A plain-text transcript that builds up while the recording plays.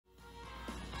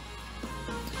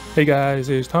Hey guys,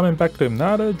 it's Tom and back to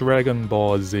another Dragon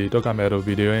Ball Z Dokkan Battle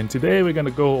video, and today we're gonna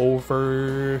go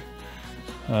over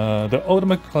the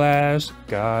Ultimate Clash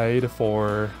guide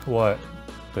for the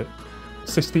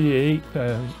 68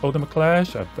 Ultimate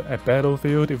Clash at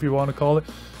Battlefield, if you want to call it.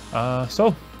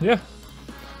 So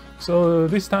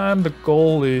this time the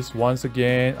goal is once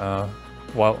again,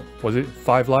 was it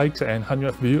 5 likes and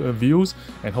 100 views,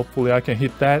 and hopefully I can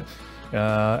hit that.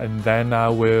 And then I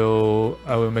will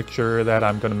make sure that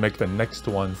I'm gonna make the next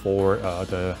one for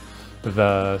the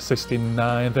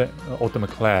 69th Ultimate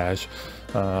Clash.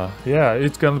 Yeah,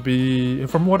 it's gonna be,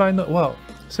 from what I know, well,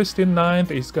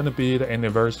 69th is gonna be the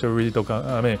anniversary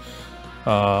Dokkan,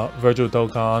 Virtual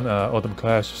Dokkan Ultimate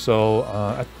Clash. So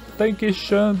I think it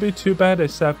shouldn't be too bad,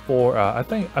 except for I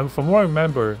think from what I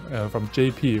remember from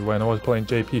JP, when I was playing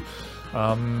JP,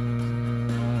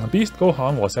 Beast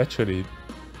Gohan was actually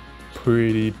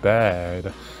pretty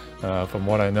bad from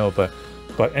what I know, but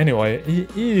anyway,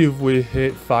 if we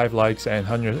hit 5 likes and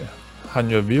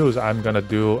 100 views, I'm gonna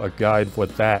do a guide for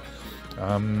that.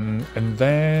 And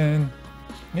then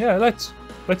yeah, let's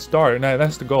start. Now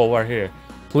that's the goal right here.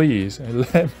 Please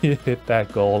let me hit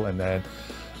that goal, and then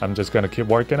I'm just gonna keep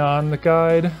working on the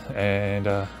guide, and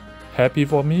happy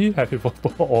for me, happy for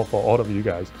all of you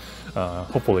guys.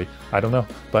 Hopefully, I don't know,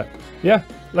 but yeah,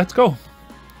 let's go.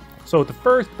 So the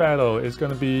first battle is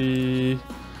gonna be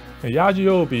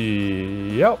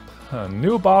Yajirobe. Yep,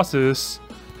 new bosses.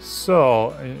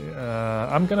 So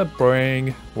I'm gonna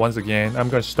bring, once again, I'm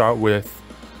gonna start with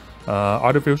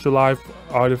artificial life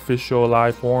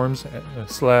forms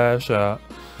slash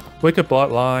wicked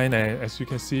bloodline, and as you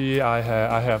can see, I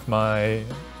have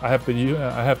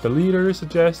the leader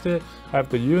suggested, I have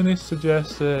the units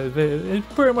suggested. It's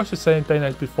pretty much the same thing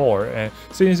as before, and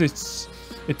since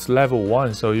it's level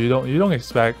 1, so you don't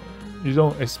expect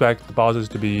the bosses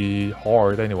to be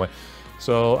hard anyway.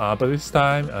 So but this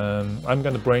time I'm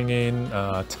gonna bring in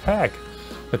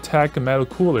the metal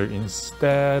cooler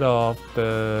instead of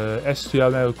the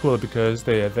SGL metal cooler, because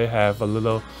they have a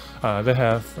little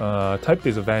type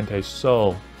disadvantage,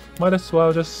 so might as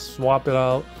well just swap it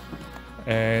out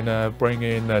and bring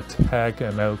in the tech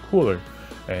metal cooler,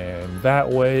 and that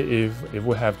way if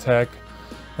we have tech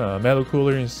metal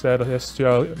cooler instead of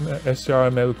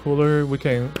SGR metal cooler, we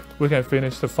can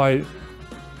finish the fight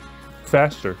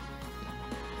faster.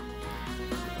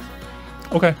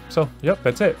 Okay, so yep,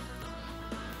 that's it.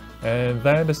 And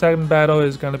then the second battle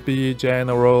is gonna be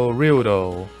General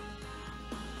Ryudo.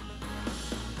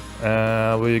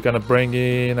 We're gonna bring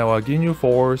in our Ginyu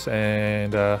Force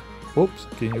and whoops,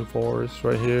 Ginyu Force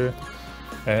right here,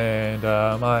 and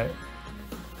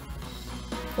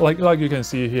like you can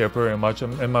see here, pretty much,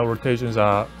 and my rotations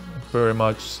are very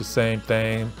much the same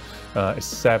thing,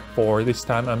 except for this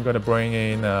time I'm gonna bring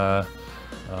in the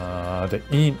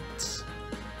Int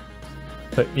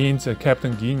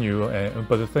Captain Ginyu,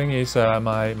 but the thing is,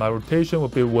 my rotation will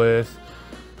be with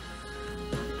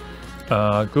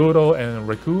Guro and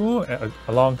Riku,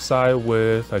 alongside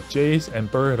with Jace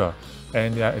and Berta,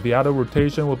 and the other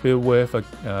rotation will be with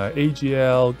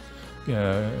AGL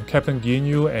Captain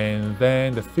Ginyu, and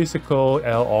then the physical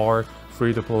LR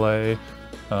free-to-play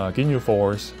Ginyu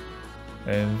Force,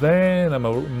 and then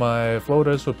my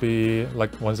floaters would be,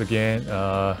 like, once again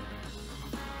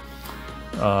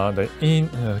the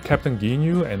Captain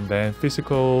Ginyu, and then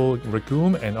physical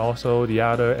Riku, and also the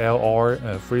other LR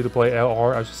free-to-play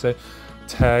LR, I should say,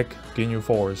 tech Ginyu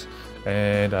Force.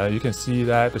 And you can see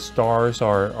that the stars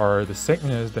are the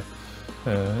sickness,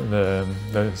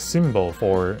 the symbol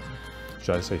for,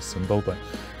 should I say symbol, but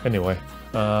anyway,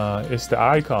 it's the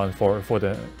icon for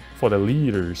the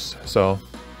leaders. So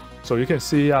you can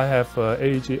see I have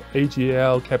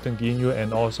AGL Captain Ginyu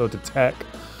and also the tech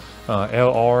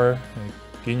LR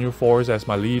Ginyu Force as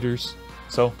my leaders.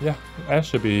 So yeah, that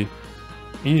should be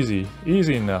easy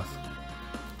enough.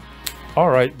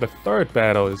 Alright, the third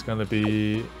battle is gonna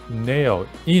be Nail.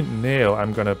 In Nail,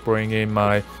 I'm gonna bring in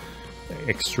my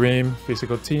extreme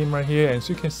physical team right here, and as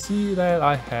you can see that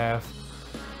I have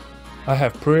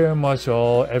pretty much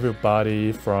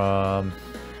everybody from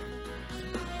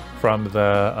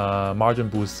the Majin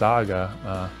Buu saga,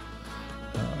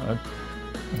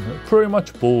 pretty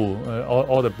much Buu,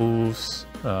 all the Buu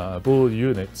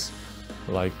units.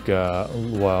 Like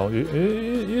well,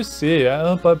 you see,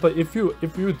 but if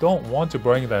you don't want to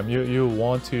bring them, you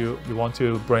want to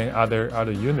bring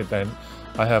other unit, then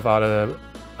I have other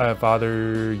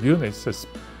units just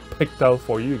picked out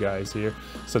for you guys here.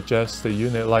 Suggest a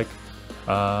unit like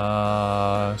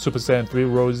Super Saiyan 3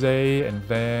 Rose, and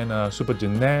then Super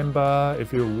Janemba.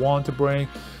 If you want to bring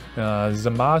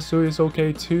Zamasu is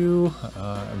okay too,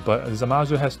 but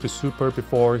Zamasu has to super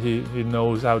before he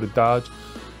knows how to dodge,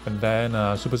 and then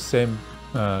Super Saiyan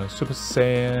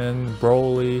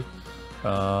Broly,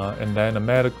 and then a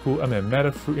Meta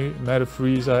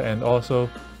Frieza, and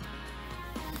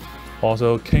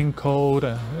also King Cold.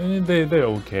 They're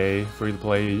okay, free to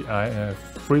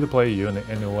play unit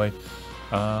anyway.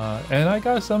 And I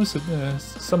got some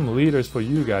leaders for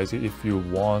you guys if you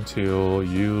want to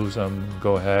use them.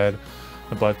 Go ahead,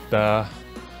 but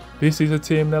this is a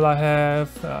team that I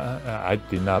have. I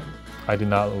did not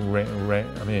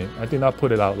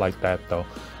put it out like that though.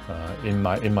 In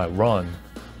my run,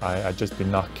 I just did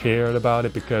not care about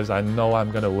it because I know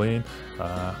I'm gonna win.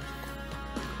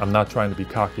 I'm not trying to be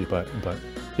cocky, but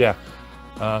yeah.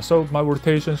 So my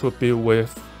rotations would be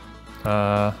with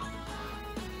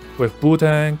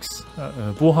Butanks,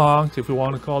 Buhangs, if you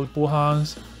want to call it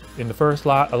Buhangs, in the first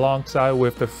lot, alongside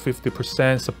with the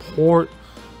 50% support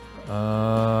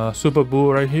Super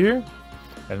Buu right here.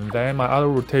 And then my other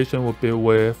rotation would be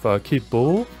with Kid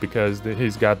Buu, because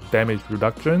he's got damage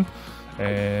reduction.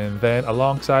 And then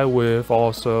alongside with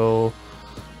also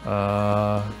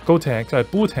Butanks.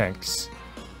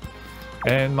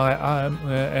 And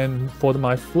and for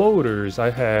my floaters, I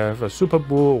have a Super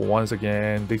Buu once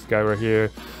again. This guy right here,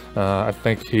 I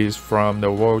think he's from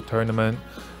the World Tournament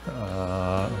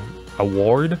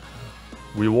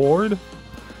reward.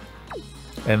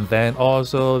 And then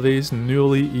also this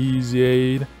newly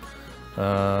EZA'd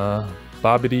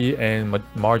Babidi and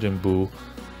Margin Buu.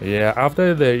 Yeah,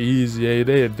 after the EZA,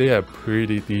 they are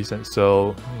pretty decent,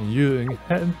 so you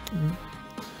can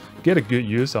get a good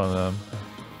use on them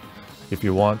if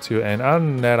you want to. And other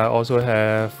than that, I also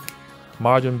have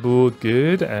Margin Buu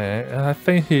good, and I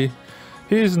think he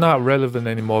is not relevant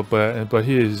anymore, but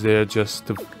he is there just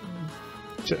to,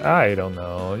 I don't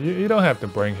know, you don't have to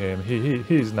bring him.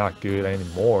 He's not good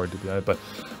anymore, to be honest,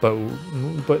 but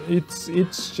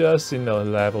it's just in the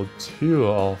level 2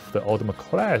 of the ultimate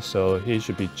class, so he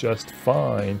should be just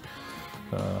fine.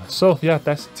 So yeah,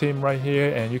 that's the team right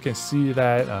here, and you can see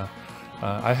that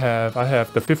I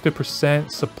have the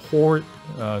 50% support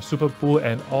Super Buu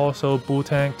and also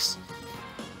Butanks.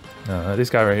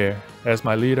 This guy right here as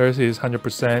my leader, he's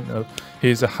 100%.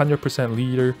 He's a 100%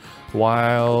 leader,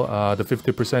 while the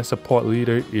 50% support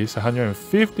leader is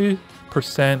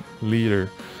 150%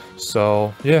 leader.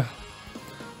 So yeah,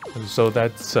 so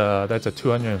that's a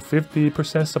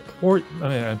 250% support. I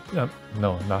mean,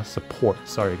 no, not support.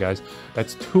 Sorry guys,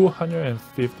 that's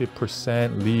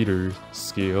 250% leader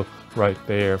skill right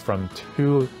there from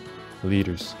 2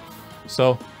 leaders.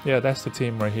 So yeah, that's the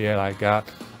team right here I got.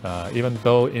 Even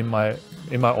though in my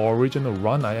original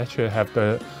run, I actually have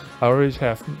the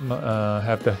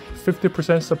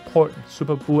 50% support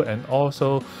Super Buu and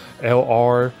also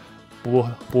LR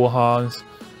Buhang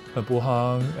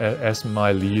as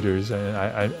my leaders,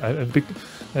 and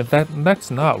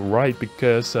that's not right,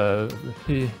 because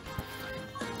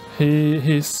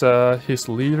his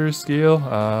leader skill,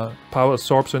 power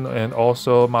absorption and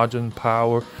also margin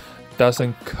power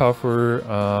doesn't cover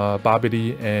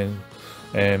Babidi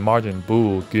and Margin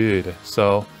Buu good.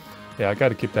 So yeah, I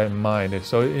gotta keep that in mind.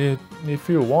 So if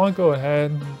you want, go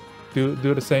ahead, do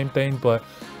the same thing, but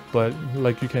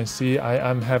like you can see,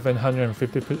 I'm having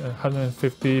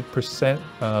 150%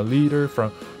 leader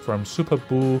from Super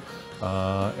Buu,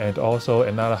 and also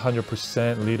another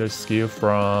 100% leader skill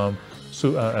from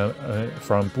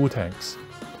Butanks.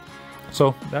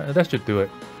 So that should do it.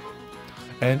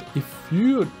 And if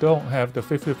you don't have the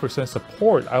 50%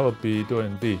 support, I will be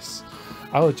doing this.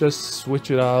 I will just switch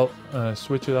out the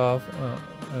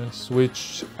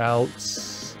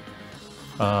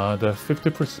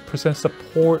 50%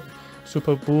 support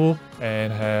Super Buu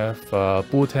and have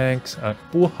Butanks and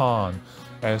Buhan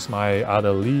as my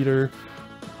other leader,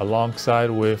 alongside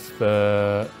with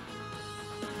the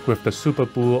Super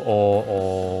Buu,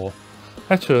 or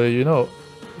actually, you know,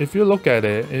 if you look at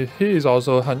it, he is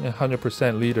also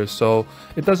 100% leader, so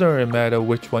it doesn't really matter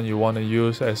which one you want to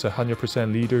use as a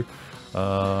 100% leader.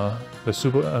 The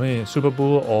Super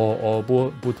Buu or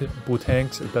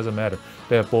Butanks, it doesn't matter.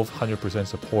 They are both 100%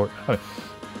 support. I mean,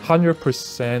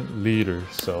 100% leader.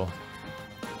 So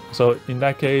in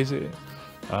that case, we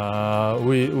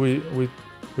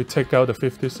take out the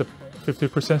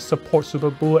 50% support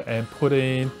Super Buu and put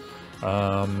in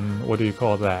what do you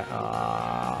call that?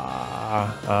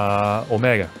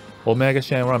 Omega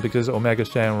Shenron, because Omega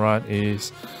Shenron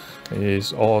is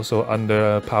also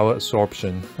under power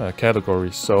absorption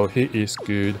category, so he is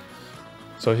good.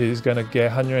 So he's gonna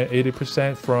get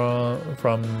 180%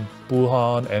 from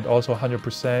Buhan and also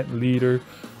 100% leader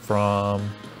from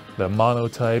the mono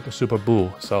type Super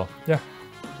Bull. So yeah,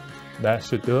 that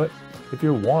should do it. If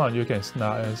you want, you can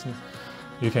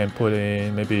put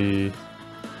in maybe,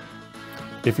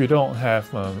 if you don't have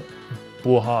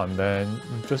Bullhan, then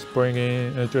just bring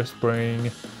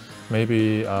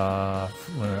maybe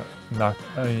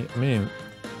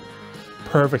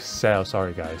perfect cell.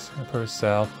 Sorry guys, perfect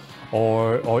cell,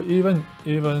 or even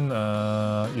you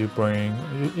bring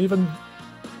even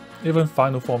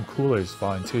final form cooler is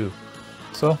fine too.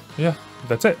 So yeah,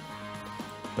 that's it.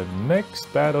 The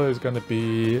next battle is gonna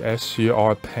be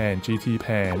SGR Pan, GT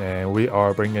Pan, and we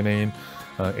are bringing in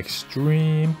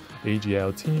Extreme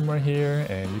AGL team right here,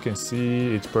 and you can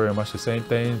see it's pretty much the same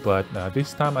thing, but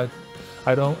this time I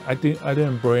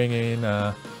didn't bring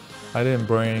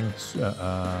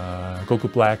Goku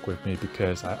Black with me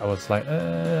because I was like,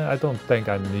 I don't think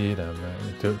I need him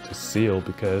to seal,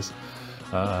 because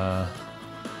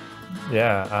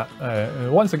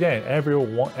once again,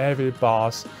 every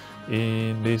boss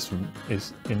in this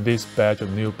batch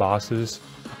of new bosses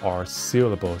are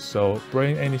sealable, so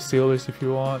bring any sealers if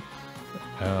you want.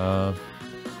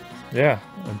 Yeah,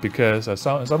 because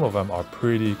some of them are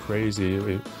pretty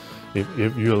crazy.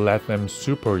 If you let them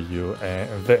super you,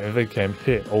 and they can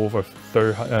hit over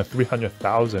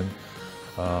 300,000,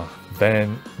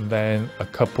 then a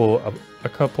couple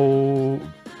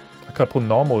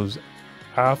normals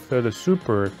after the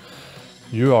super,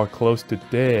 you are close to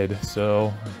dead.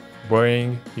 So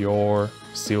bring your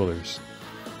sealers.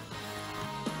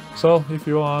 So if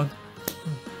you want,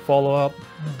 follow up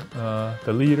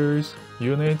the leaders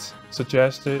units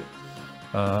suggested.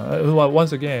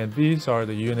 Once again, these are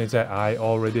the units that I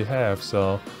already have,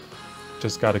 so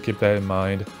just gotta keep that in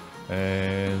mind,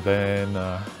 and then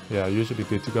yeah, you should be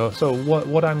good to go. So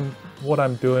what I'm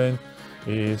doing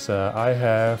is I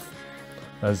have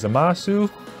Zamasu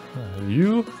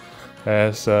Yu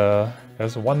as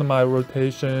one of my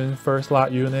rotation first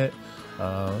slot unit.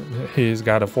 He's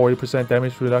got a 40%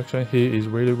 damage reduction. He is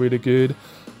really good.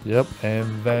 Yep,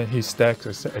 and then he stacks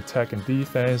attack and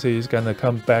defense. He's gonna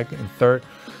come back in third.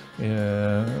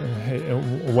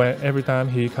 Every time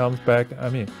he comes back, I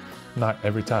mean, not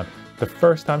every time. The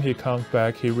first time he comes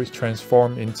back, he will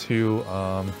transform into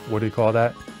what do you call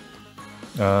that?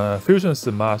 Fusion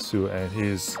Zamasu, and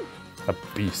he's a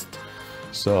beast.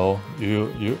 So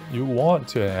you want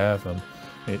to have him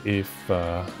if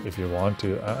you want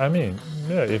to. I mean,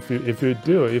 yeah, if you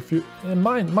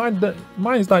mine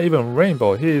is not even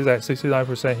rainbow. He is at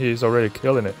 69%. He is already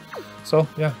killing it. So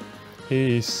yeah,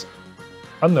 he's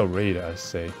underrated, I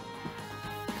say.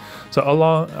 So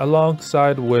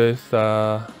alongside with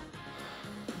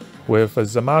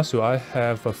Zamasu, I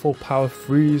have a full power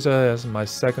Frieza as my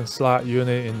second slot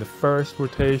unit in the first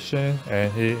rotation,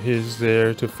 and he's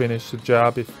there to finish the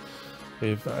job. If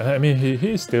I mean,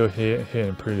 he's still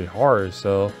hitting pretty hard.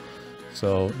 So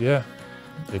yeah,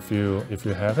 if you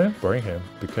have him, bring him,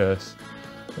 because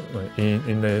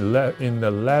in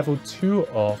the level 2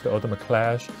 of the Ultimate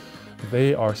Clash,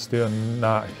 they are still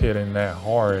not hitting that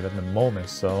hard at the moment.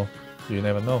 So you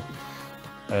never know.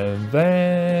 And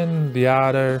then the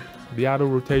other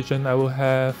rotation, I will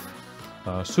have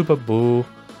Super Buu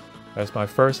as my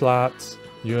first slot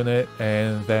unit,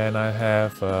 and then I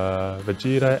have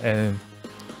Vegeta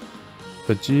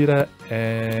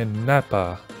and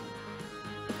Nappa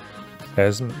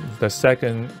as the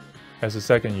second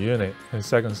unit, and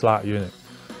second slot unit.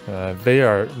 They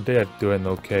are doing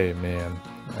okay, man.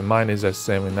 And mine is at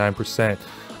 79%.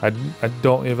 I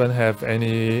don't even have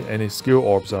any skill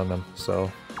orbs on them. So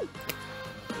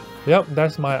yep,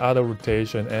 that's my other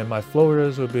rotation, and my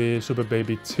floaters will be Super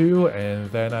Baby 2, and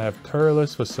then I have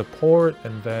Turles for support,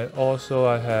 and then also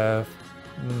I have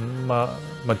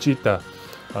Majita.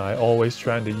 I always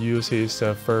trying to use his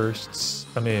the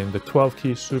 12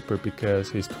 key super,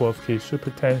 because his 12 key super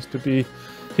tends to be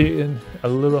hitting a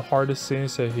little harder,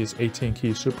 since his 18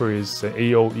 key super is an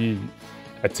AoE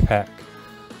attack.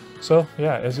 So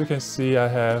yeah, as you can see, I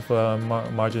have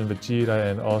Majin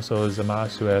Vegeta and also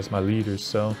Zamasu as my leaders,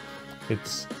 so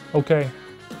it's okay.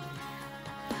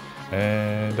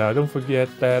 And don't forget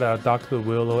that Dr.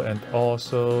 Willow and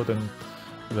also the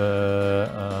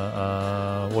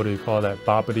what do you call that,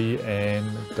 Babidi and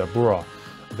the Bura,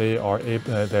 they are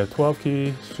able, their 12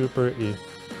 key super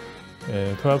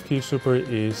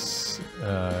is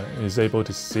able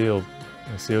to seal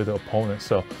the opponent.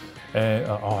 So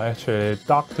actually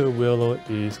Dr. Willow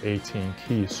is 18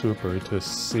 key super to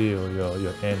seal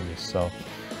your enemies, so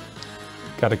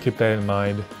gotta keep that in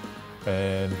mind.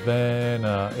 And then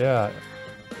yeah,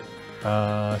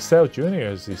 Cell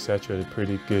Jr. is actually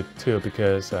pretty good too,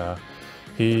 because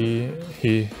he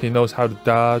knows how to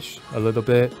dodge a little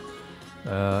bit,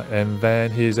 and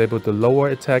then he's able to lower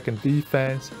attack and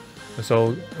defense.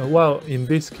 So, well, in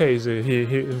this case,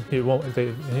 he won't.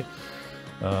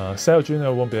 Cell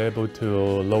Jr. won't be able to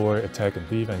lower attack and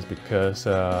defense because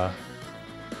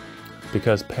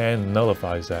Pan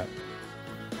nullifies that,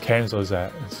 cancels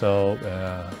that. So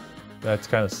that's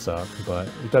kind of suck, but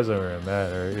it doesn't really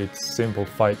matter. It's simple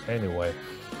fight anyway.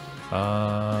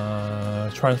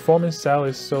 Transforming Cell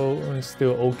is still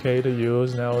okay to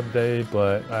use nowadays,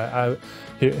 but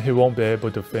he won't be able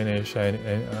to finish, and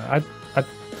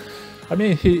I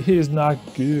mean he is not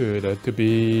good to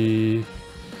be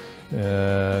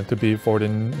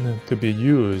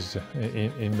used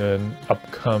in the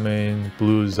upcoming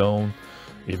Blue Zone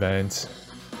events,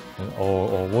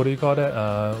 or what do you call that?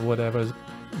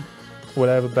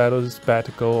 Whatever battles,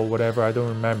 Spectacle or whatever. I don't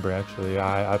remember actually.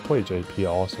 I play JP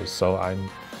also, so I'm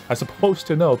supposed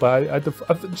to know, but I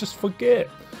just forget.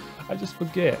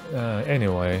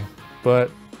 Anyway,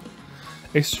 but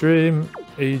Extreme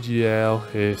AGL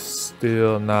is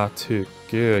still not too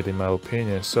good in my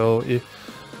opinion. So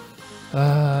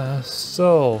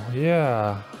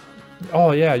yeah.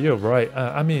 Oh yeah, you're right.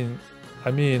 I mean,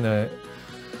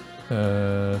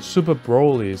 Super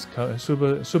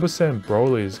Saiyan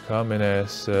Broly is coming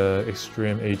as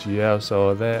Extreme AGL,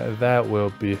 so that will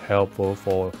be helpful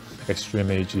for Extreme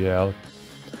AGL,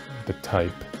 the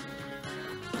type.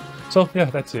 So yeah,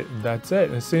 that's it.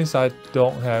 And since I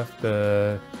don't have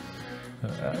the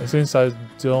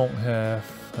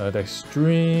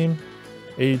Extreme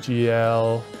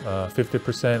AGL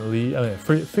 50% lead,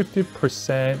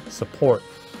 50% support,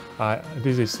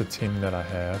 this is the team that I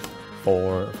have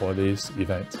for this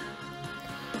event.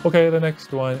 Okay, the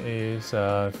next one is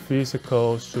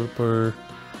Physical Super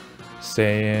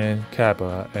Saiyan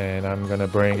Kappa, and I'm gonna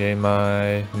bring in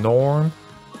my Norm,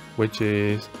 which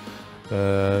is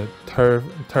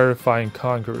Terrifying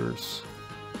Conquerors.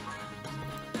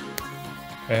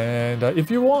 And if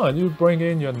you want, you bring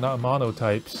in your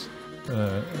monotypes,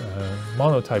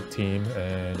 monotype team,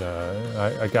 and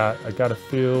I got a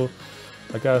few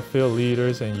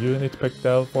leaders and units picked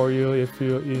out for you if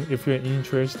you're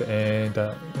interested. And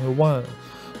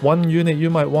one unit you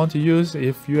might want to use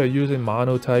if you are using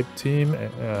monotype team.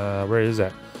 Where is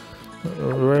that?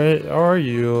 Where are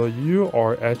you? You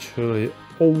are actually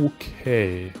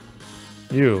okay.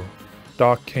 You,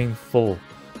 Dark King Full.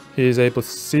 He is able to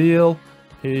seal.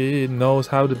 He knows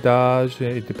how to dodge.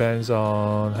 It depends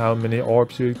on how many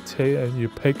orbs you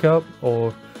pick up,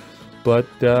 but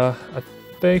I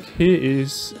think he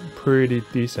is pretty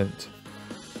decent.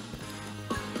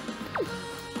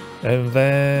 And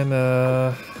then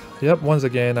yep, once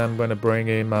again I'm gonna bring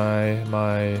in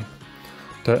my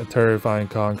Terrifying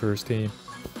Conquerors team.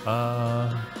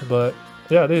 But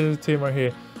yeah, this is the team right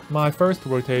here. My first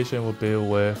rotation will be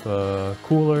with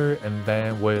Cooler, and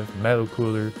then with Metal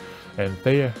Cooler, and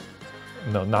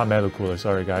no, not Metal Cooler,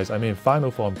 sorry guys, I mean Final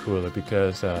Form Cooler,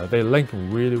 because they link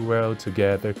really well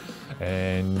together,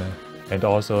 and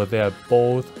also they are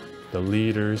both the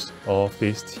leaders of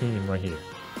this team right here.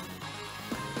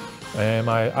 And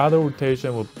my other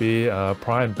rotation will be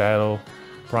Prime Battle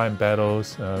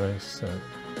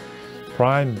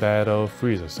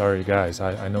Freezer. Sorry guys,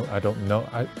 I don't know,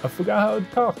 I forgot how to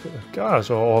talk. Gosh,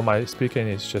 or my speaking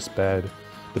is just bad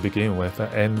to begin with.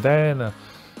 And then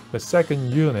the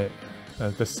second unit,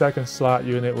 the second slot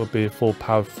unit will be Full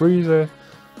Power Freezer,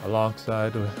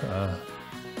 alongside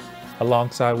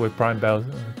with Prime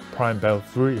Battle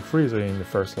Freezer in the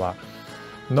first slot.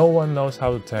 No one knows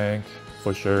how to tank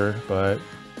for sure, but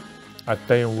I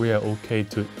think we are okay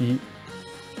to eat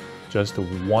just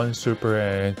one super,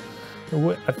 and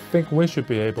I think we should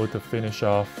be able to finish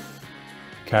off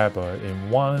Kappa in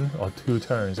 1 or 2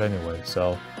 turns anyway,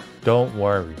 so don't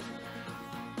worry.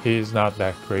 He's not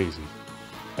that crazy.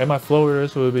 And my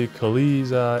floaters will be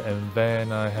Kaliza, and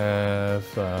then I have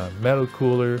Metal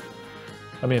Cooler.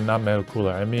 I mean, not Metal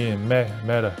Cooler, I mean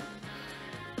Mecha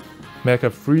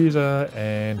Frieza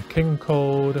and King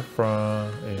Code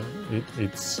from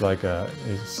it's a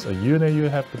unit you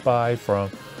have to buy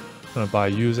by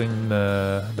using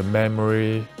the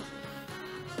memory,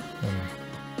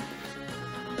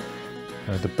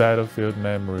 the battlefield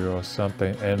memory or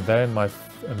something. And then my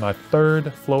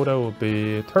third floater will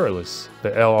be Turles,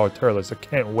 the LR Turles. I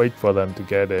can't wait for them to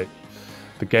get it.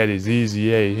 To get his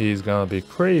EZA, he's gonna be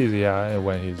crazy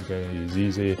when he's getting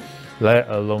his EZA, let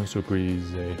alone Super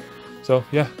EZA. So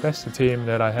yeah, that's the team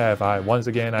that I have. Once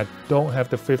again, I don't have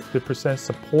the 50%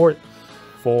 support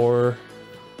for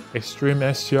Extreme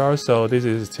SCR, so this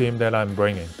is the team that I'm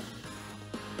bringing.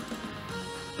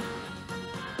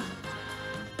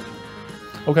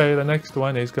 Okay, the next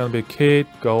one is gonna be Kid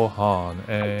Gohan,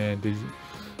 and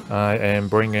I am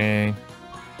bringing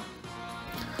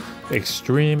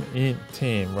Extreme Int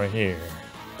team right here.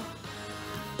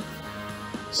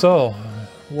 So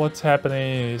what's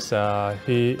happening is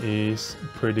he is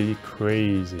pretty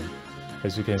crazy.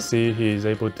 As you can see, he is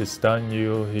able to stun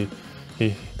you.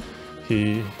 He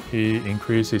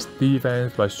increases his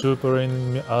defense by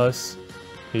supering us.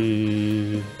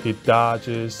 He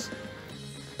dodges.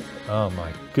 Oh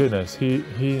my goodness,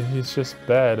 he's just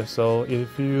bad. So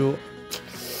if you,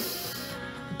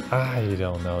 I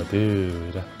don't know,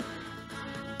 dude.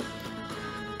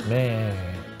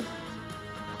 Man.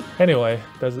 Anyway,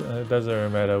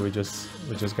 doesn't matter. We just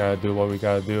gotta do what we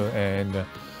gotta do, and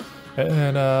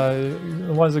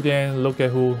once again, look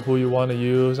at who you want to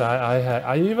use.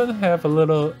 I even have a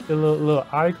little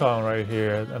icon right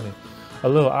here. I mean, a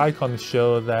little icon to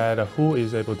show that who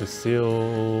is able to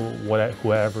seal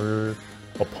whoever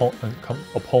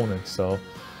opponent. So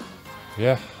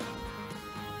yeah,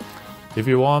 if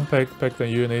you want, pick the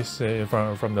units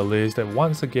from the list. And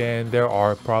once again, there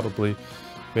are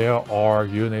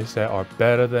units that are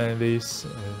better than this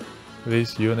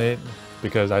unit,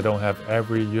 because I don't have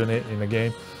every unit in the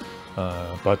game,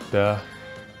 but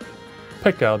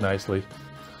pick out nicely.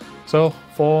 So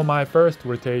for my first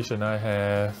rotation, I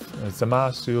have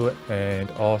Zamasu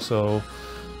and also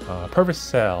Perfect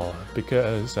Cell,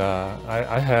 because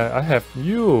I have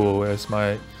you as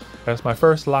my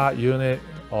first slot unit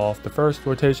of the first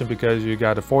rotation, because you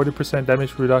got a 40%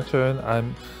 damage reduction.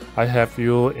 I have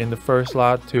you in the first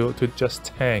slot to just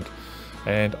tank,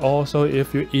 and also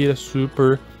if you eat a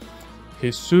super,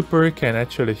 his super can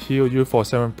actually heal you for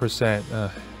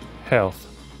 7% health.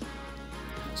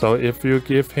 So if you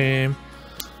give him,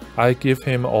 I give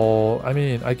him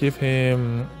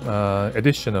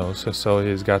additional. So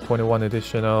he's got 21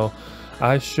 additional.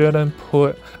 I shouldn't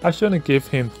give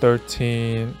him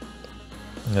 13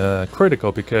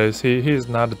 critical, because he is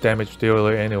not a damage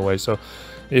dealer anyway. So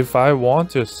if I want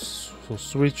to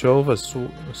switch over,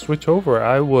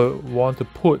 I would want to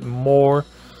put more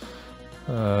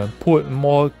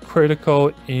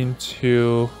critical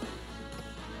into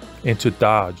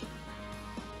dodge,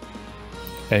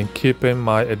 and keeping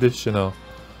my additional,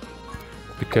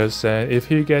 because if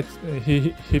he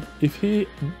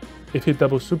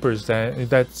double supers, then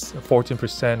that's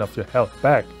 14% of your health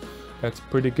back. That's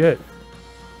pretty good.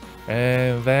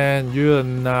 And then you're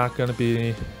not gonna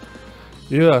be,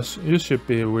 you should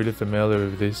be really familiar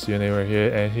with this unit right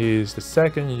here, and he is the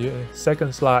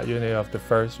second slot unit of the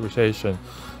first rotation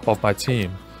of my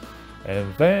team.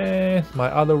 And then my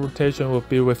other rotation will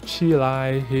be with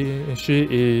Chilai.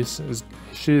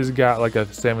 She's got like a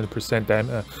 70%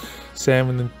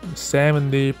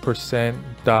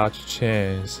 dodge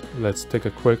chance. Let's take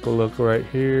a quick look right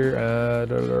here.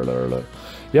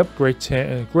 Yep, great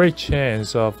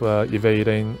chance of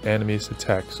evading enemies'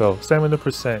 attack. So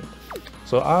 70%.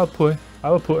 So I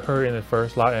will put her in the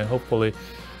first slot, and hopefully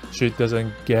she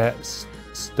doesn't get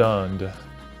stunned.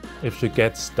 If she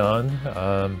gets stunned,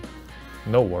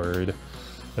 no word.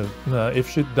 If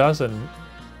she doesn't,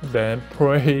 then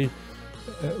pray.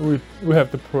 We have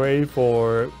to pray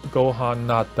for Gohan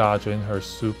not dodging her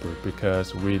super,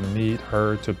 because we need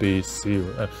her to be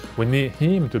sealed. We need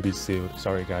him to be sealed.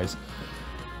 Sorry, guys.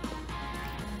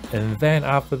 And then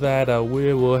after that,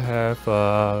 we will have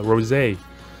Rose.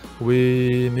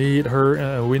 We need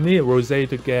her. We need Rose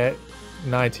to get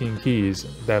 19 keys,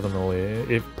 definitely,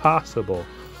 if possible.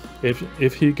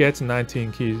 If he gets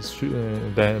 19 keys,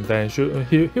 then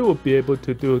he will be able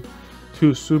to do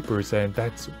 2 supers, and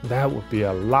that would be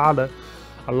a lot of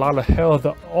health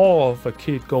off a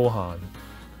Kid Gohan.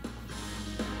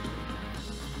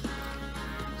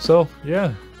 So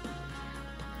yeah,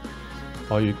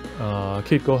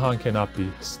 Kid Gohan cannot be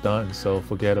stunned, so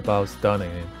forget about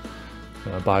stunning him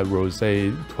by Rose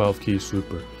 12 key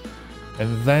super.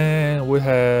 And then we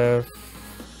have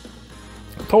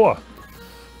Toa.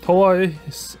 Toa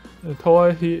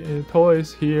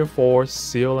is here for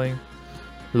sealing,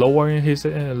 lowering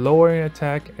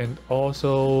attack, and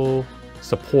also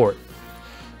support.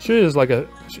 She's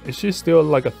still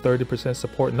like a 30%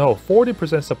 support. No,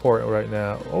 40% support right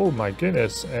now. Oh my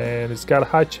goodness. And it's got a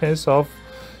high chance of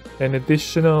an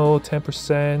additional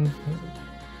 10%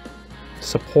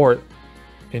 support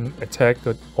in attack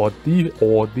or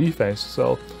defense.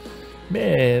 So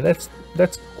man, that's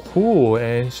cool.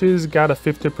 And she's got a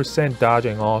 50%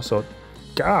 dodging also.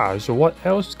 Gosh, what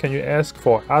else can you ask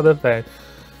for other than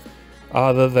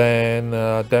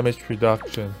damage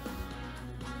reduction?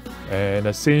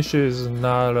 And since she is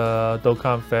not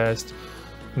Dokkan Fast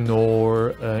nor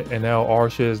an LR,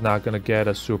 she is not gonna get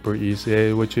a Super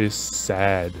EZA, which is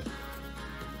sad.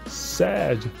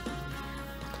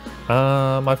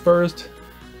 My first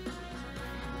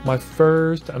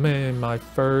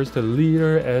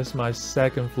leader as my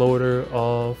second floater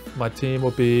of my team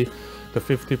will be the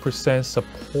 50%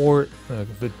 support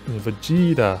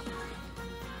Vegeta.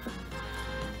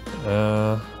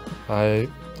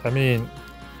 I mean,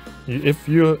 if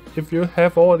you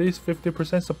have all these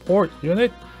 50% support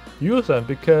unit, use them,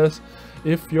 because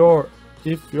if your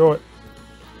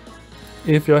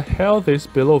health is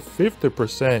below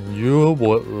 50%, you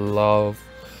would love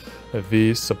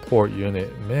the support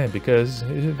unit, man, because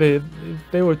they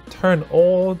would turn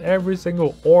every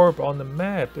single orb on the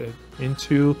map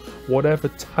into whatever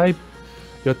type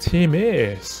your team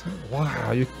is.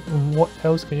 Wow, what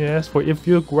else can you ask for? If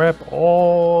you grab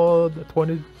all the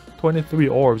 23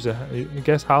 orbs,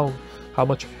 guess how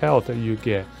much health you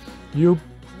get?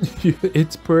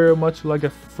 It's pretty much like a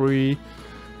free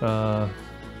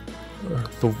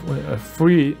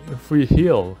free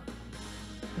heal.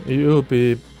 You'll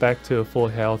be back to full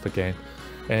health again,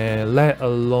 and let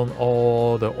alone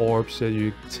all the orbs that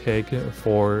you take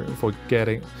for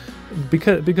getting,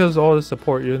 because all the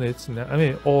support units now, I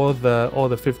mean all the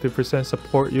 50%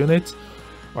 support units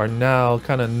are now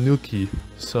kind of nuky,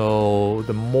 so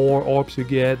the more orbs you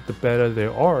get, the better they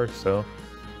are, so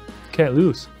can't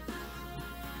lose.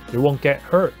 You won't get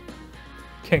hurt,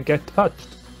 can't get touched.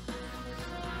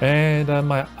 And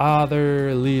my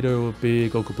other leader will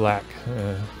be Goku Black,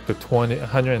 the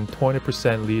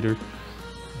 120% leader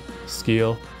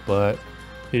skill, but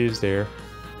he's there.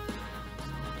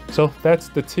 So that's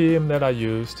the team that I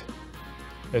used,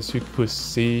 as you could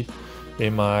see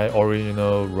in my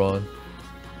original run.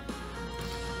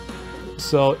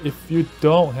 So if you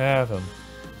don't have him,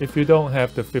 if you don't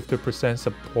have the 50%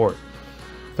 support,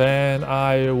 then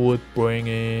I would bring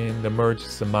in the Merge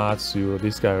Zamasu,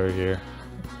 this guy right here,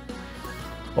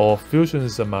 or Fusion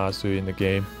Zamasu in the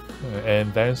game,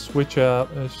 and then switch out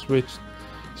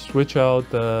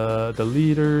the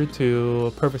leader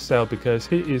to Perfect Cell, because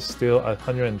he is still at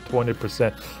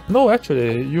 120%. No,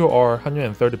 actually you are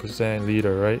 130%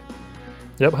 leader, right?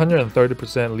 Yep,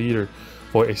 130% leader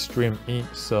for Extreme Ink.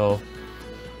 So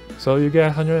you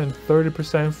get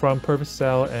 130% from Perfect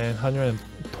Cell and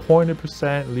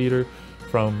 120% leader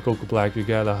from Goku Black. You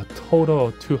get a total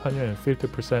of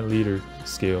 250% leader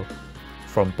skill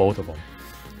from both of them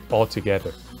all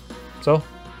together. So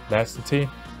that's the team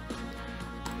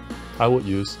I would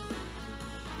use.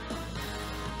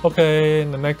 Okay,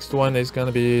 the next one is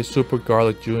gonna be Super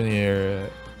Garlic Jr.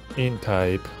 in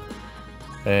type,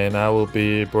 and I will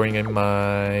be bringing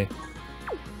my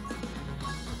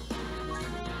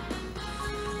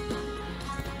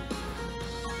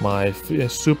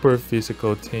super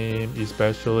physical team,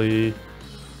 especially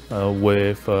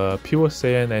with Pure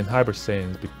Saiyan and Hyper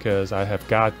Saiyan, because I have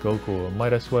God Goku.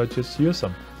 Might as well just use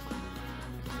them.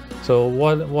 So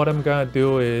what I'm gonna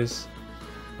do is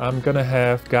I'm gonna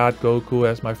have God Goku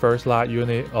as my first lot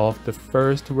unit of the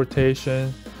first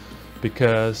rotation,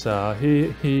 because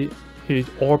he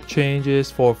orb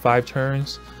changes for 5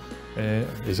 turns. And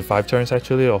is it 5 turns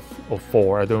actually, or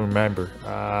 4? I don't remember.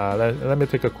 Let me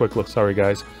take a quick look. Sorry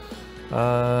guys.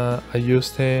 I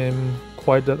used him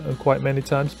quite many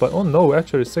times, but oh no,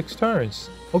 actually 6 turns.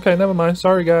 Okay, never mind.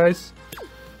 Sorry guys.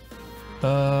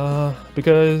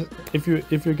 Because if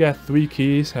you get 3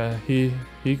 keys,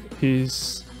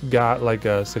 he's got like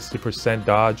a 60%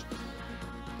 dodge,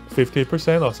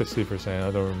 50% or 60%.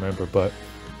 I don't remember, but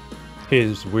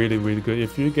he's really good.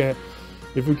 If you get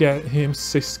him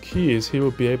 6 keys, he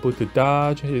will be able to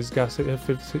dodge. He's got 50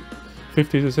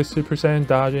 to 60%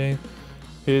 dodging.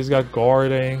 He's got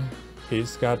guarding.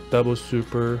 He's got double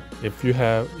super. If you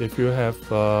have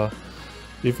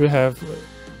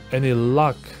any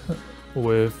luck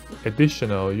with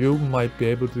additional, you might be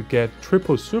able to get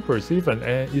triple supers even,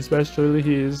 and especially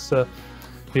he is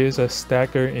a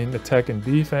stacker in attack and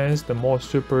defense. The more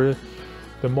super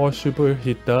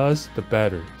he does, the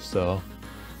better. So,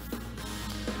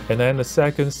 and then the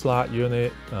second slot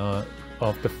unit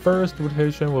of the first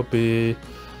rotation will be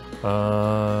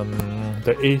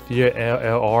the 8th year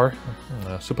LLR,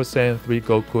 Super Saiyan 3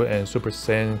 Goku and Super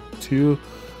Saiyan 2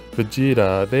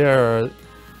 Vegeta.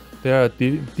 They are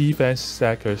defense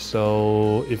stackers,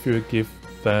 so if you give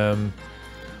them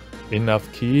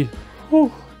enough key,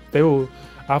 they will,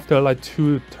 after like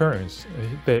 2 turns,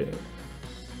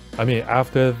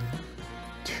 after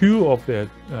two of their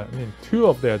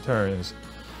turns,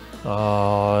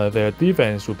 their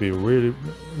defense should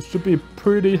be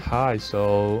pretty high,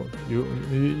 so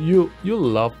you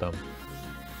love them.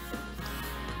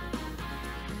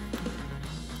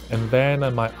 And then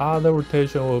my other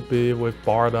rotation will be with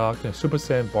Bardock and Super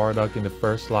Saiyan Bardock in the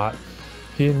first slot.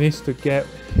 he needs to get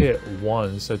hit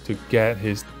once to get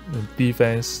his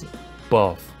defense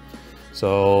buff.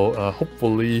 So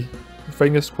hopefully,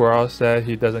 fingers crossed that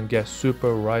he doesn't get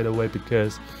super right away,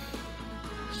 because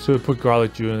Super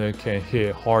Garlic Jr. can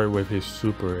hit hard with his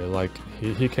super. Like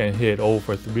he can hit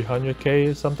over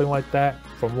 300k or something like that,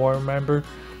 from what I remember.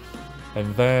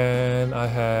 And then I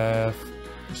have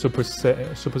Super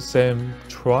Saiyan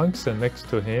Trunks next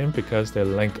to him because they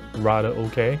link rather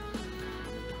okay.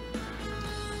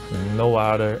 No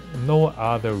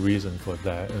other reason for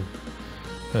that.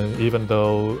 And even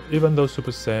though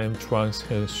Super Saiyan Trunks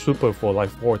is super for like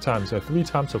 4 times, 3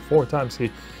 times or 4 times,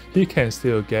 he can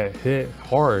still get hit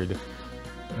hard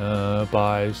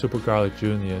by Super Garlic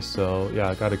Jr. So yeah,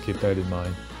 I gotta keep that in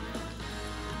mind.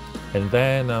 And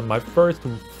then my first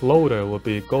floater will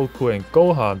be Goku and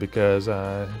Gohan,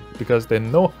 because they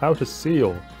know how to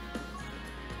seal.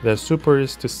 Their super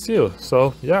is to seal,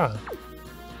 so yeah,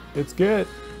 it's good.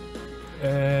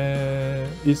 And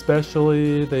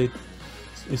especially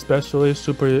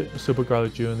Super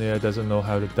Garlic Jr. doesn't know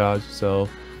how to dodge, so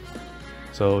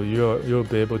you'll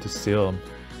be able to seal him.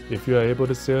 If you are able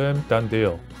to seal him, done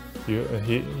deal. You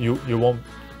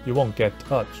won't get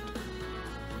touched.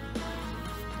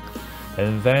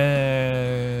 And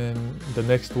then the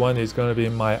next one is gonna be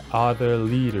my other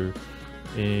leader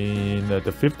in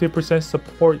the 50%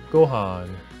 support Gohan.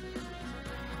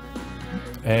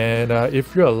 And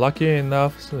if you're lucky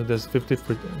enough, so this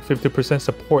 50%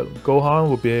 support Gohan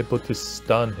will be able to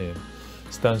stun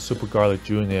Super Garlic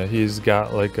Jr. He's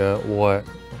got like a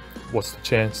what's the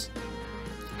chance?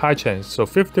 High chance, so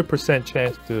 50%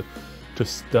 chance to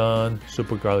stun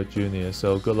Super Garlic Jr.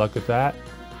 So good luck with that.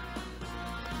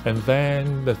 And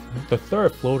then the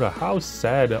third floater, how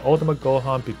sad that Ultimate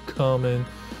Gohan becoming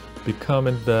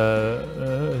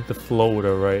the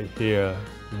floater right here,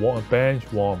 bench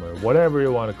warmer, whatever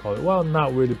you want to call it. Well,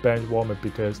 not really bench warmer,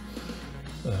 because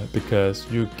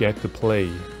you get to play.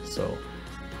 So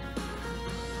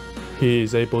he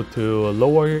is able to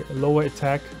lower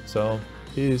attack, so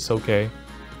he is okay.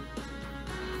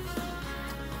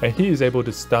 And he is able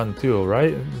to stun too,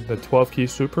 right? The 12 key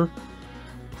super.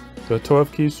 The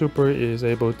 12 key super is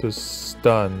able to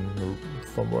stun,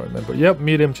 from what I remember. Yep,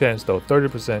 medium chance though,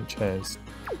 30% chance.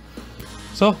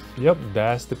 So yep,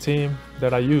 that's the team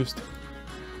that I used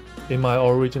in my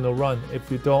original run.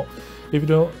 If you don't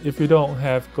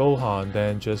have Gohan,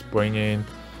 then just bring in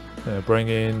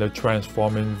the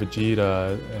transforming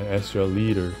Vegeta as your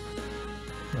leader,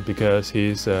 because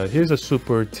he's a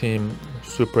super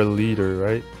leader,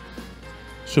 right?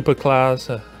 Super class,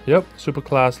 yep, super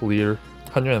class leader.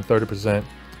 130%.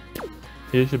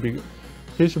 He should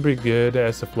be good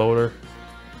as a floater.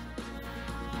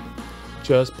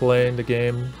 Just playing the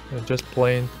game, just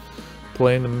playing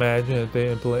the match,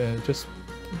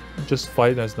 just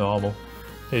fight as normal.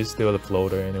 He's still the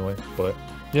floater anyway, but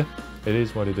yeah, it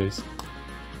is what it is.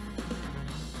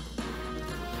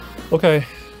 Okay,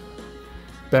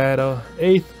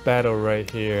 eighth battle right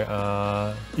here.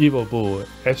 Evil Bull,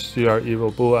 SGR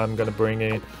Evil Bull. I'm gonna bring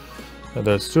in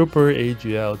the Super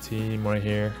AGL team right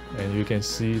here, and you can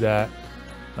see that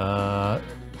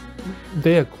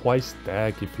they are quite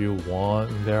stacked if you want.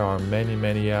 There are many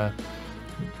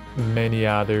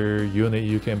other units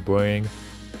you can bring,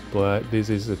 but this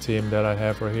is the team that I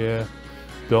have right here.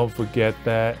 Don't forget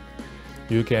that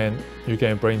you can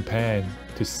bring Pan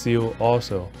to seal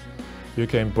also. You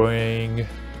can bring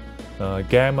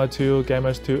Gamma 2.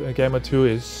 Gamma 2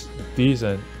 is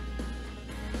decent.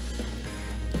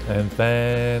 And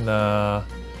then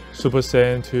Super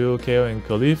Saiyan 2, KO and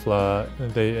Caulifla,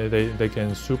 they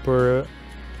can super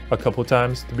a couple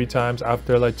times, 3 times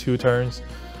after like 2 turns.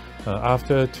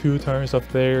 After 2 turns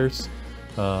of theirs,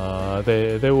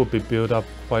 they will be built up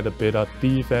quite a bit of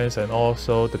defense, and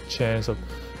also the chance of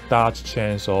dodge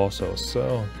chance also.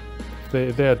 So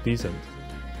they are decent.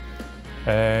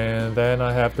 And then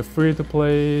I have the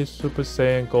free-to-play Super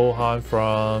Saiyan Gohan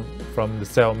from the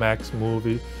Cell Max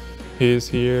movie. He's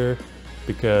here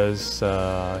because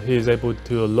he is able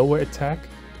to lower attack,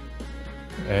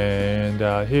 and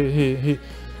he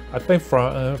I think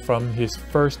from his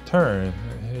first turn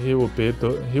he will be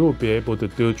able to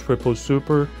do triple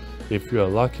super if you are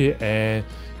lucky, and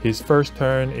his first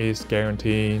turn is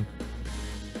guaranteed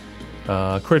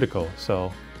critical,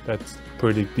 so that's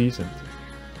pretty decent.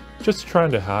 Just trying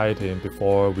to hide him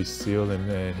before we seal him,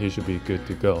 and he should be good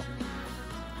to go.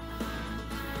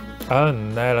 Other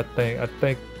than that, I think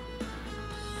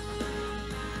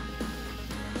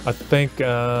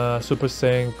Super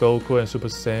Saiyan Goku and Super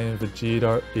Saiyan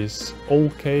Vegeta is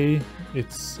okay.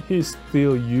 He's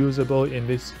still usable in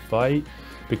this fight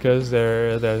because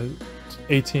their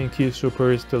 18 key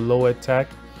supers to low attack.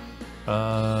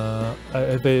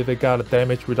 They got a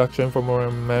damage reduction from what I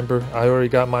remember. I already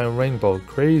got my rainbow.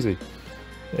 Crazy.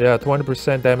 Yeah,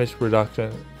 20% damage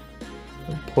reduction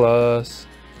plus,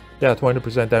 yeah,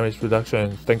 20% damage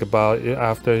reduction. Think about it,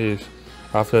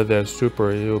 after their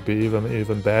super, it will be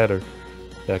even better.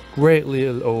 Yeah, greatly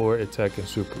lower attack and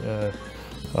super,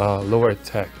 lower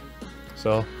attack.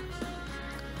 So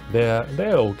they're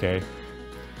okay.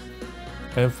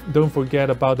 And don't forget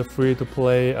about the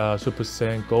free-to-play Super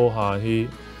Saiyan Gohan. He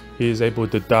is able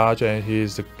to dodge, and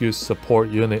he's a good support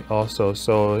unit also.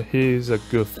 So he's a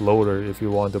good floater if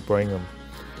you want to bring him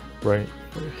right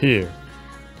here.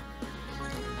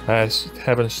 I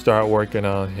haven't started working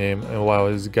on him, and while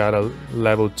he's got a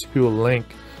level 2 Link,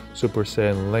 Super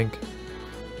Saiyan Link.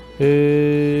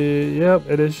 Yep,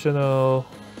 additional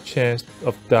chance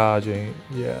of dodging.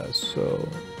 Yeah, so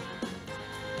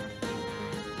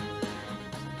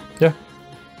yeah,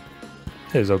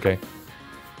 he's okay.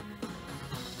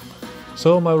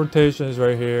 So my rotation is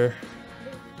right here.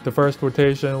 The first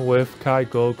rotation with Kai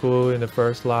Goku in the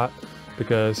first slot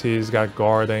because he's got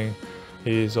guarding.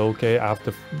 He's okay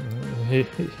after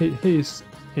he's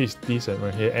decent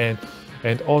right here,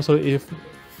 and also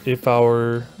if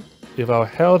our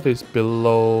health is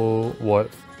below what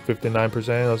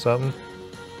 59% or something.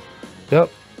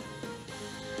 Yep.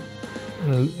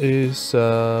 Is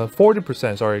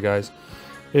 40%, sorry guys.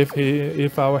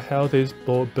 If our health is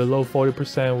below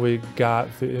 40%,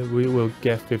 we will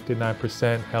get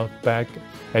 59% health back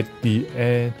at the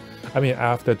end. I mean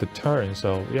after the turn.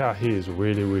 So yeah, he is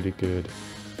really good.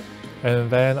 And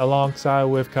then alongside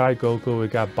with Kai Goku, we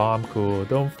got Bomb Cool.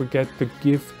 Don't forget to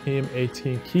give him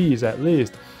 18 keys at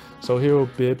least, so he will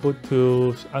be able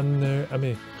to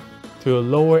to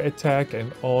lower attack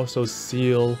and also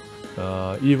seal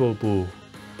Evil Boo.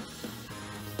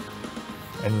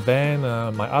 And then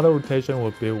my other rotation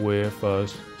would be with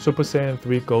Super Saiyan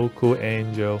 3 Goku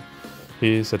Angel.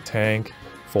 He's a tank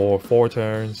for 4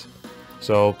 turns,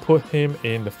 so put him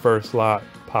in the first slot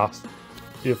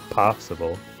if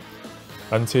possible,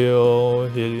 until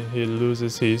he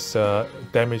loses his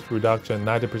damage reduction,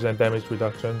 90% damage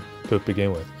reduction to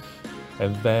begin with.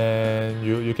 And then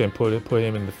you can put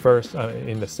him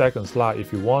in the second slot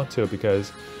if you want to,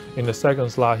 because in the second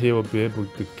slot he will be able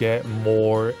to get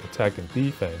more attack and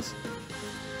defense.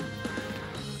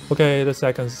 Okay, the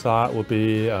second slot will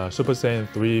be Super Saiyan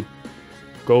 3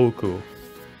 Goku.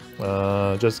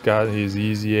 Just got his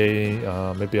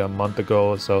EZA maybe a month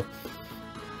ago, so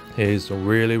he's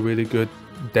really good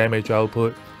damage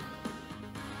output,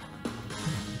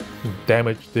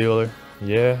 damage dealer.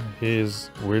 Yeah, he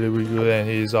is really good, and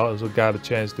he's also got a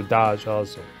chance to dodge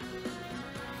also.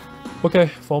 Okay,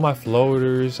 for my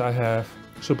floaters, I have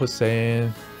Super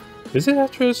Saiyan. Is it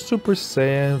actually Super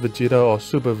Saiyan Vegeta or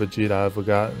Super Vegeta? I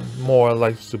forgot. More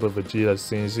like Super Vegeta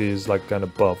since he's like kind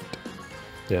of buffed.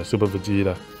 Yeah, Super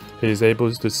Vegeta. He's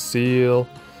able to seal.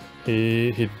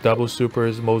 He double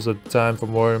supers most of the time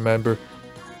from what I remember.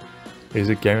 Is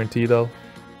it guaranteed though?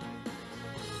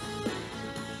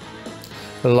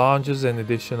 It launches an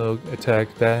additional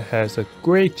attack that has a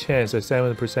great chance, a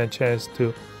 70% chance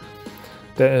to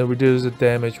then reduce the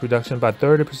damage reduction by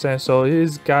 30%. So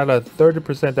he's got a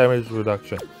 30% damage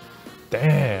reduction.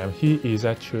 Damn, he is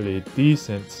actually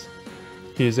decent.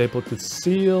 He is able to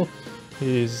seal.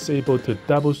 He is able to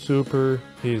double super.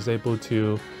 He is able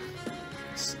to.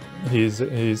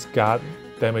 He's got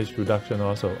damage reduction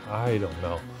also. I don't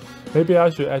know. Maybe I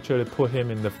should actually put him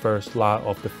in the first slot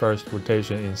of the first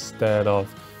rotation instead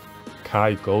of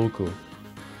Kai Goku.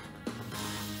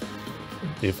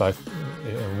 If I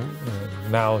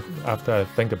now after I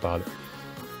think about it.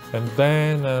 And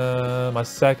then my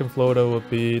second floater will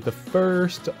be the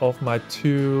first of my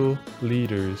 2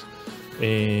 leaders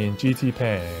in GT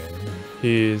Pan.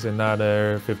 He's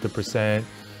another 50%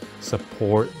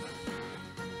 support.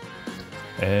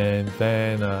 And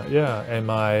then yeah, and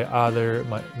my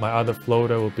other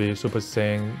floater will be Super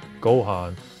Saiyan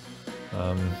Gohan.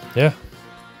 Yeah,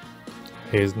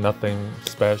 he's nothing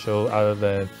special other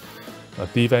than a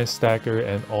defense stacker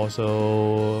and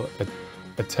also a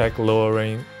attack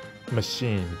lowering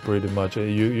machine. Pretty much,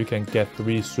 you can get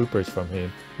 3 supers from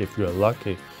him if you're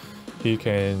lucky. He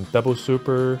can double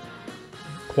super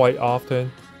quite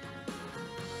often.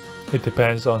 It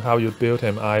depends on how you build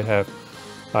him. I have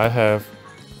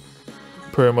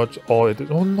pretty much all it.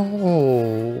 Oh no!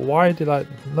 Why did I?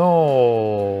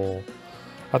 No!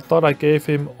 I thought I gave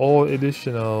him all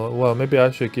additional. Well, maybe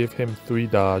I should give him 3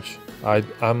 dodge.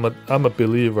 I'm a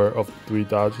believer of 3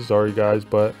 dodge. Sorry guys,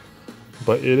 but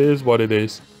it is what it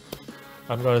is.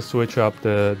 I'm gonna switch up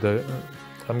the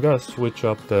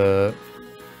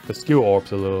the skill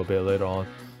orbs a little bit later on.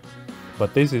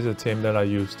 But this is a team that I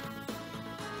used.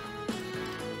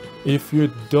 If you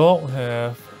don't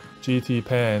have GT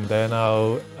Pen, then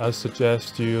I'll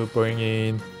suggest you bring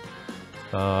in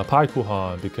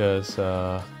Paikuhan, because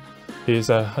he's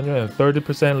a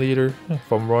 130% leader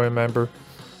from Royal Member.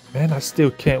 Man, I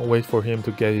still can't wait for him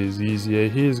to get his EZA.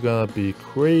 He's gonna be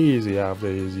crazy after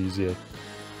his EZA.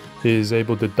 He is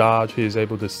able to dodge, he is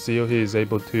able to seal, he is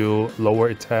able to lower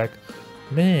attack.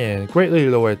 Man, greatly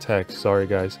lower attack, sorry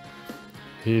guys.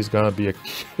 He's gonna be a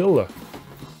killer.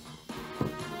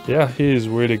 Yeah, he is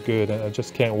really good, and I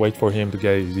just can't wait for him to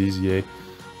get his EZA.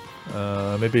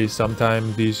 Maybe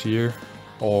sometime this year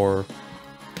or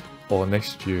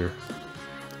next year.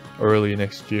 Early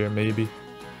next year, maybe.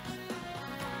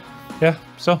 Yeah,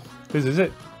 so this is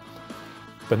it.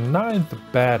 The 9th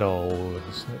battle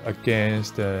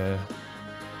against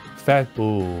Fat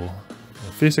Bull,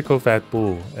 physical Fat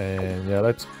Bull, and yeah,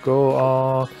 let's go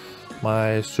on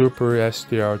my Super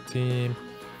SDR team.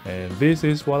 And this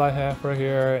is what I have right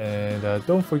here. And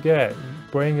don't forget,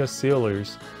 bring your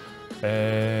sealers.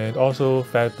 And also,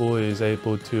 Fat Bull is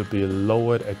able to be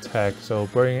lowered attack, so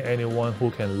bring anyone who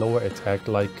can lower attack,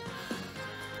 like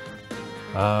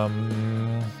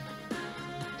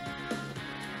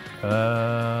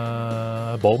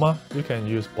Bulma. You can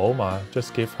use Bulma.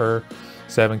 Just give her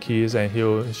 7 keys, and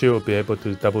she will be able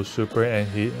to double super, and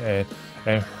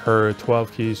her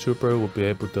 12 key super will be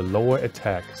able to lower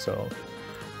attack. So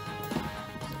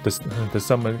the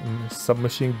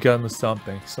submachine gun or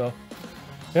something. So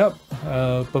yep.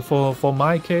 But for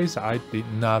my case, I did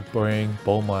not bring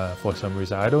Bulma for some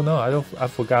reason. I don't know. I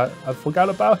forgot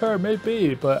about her,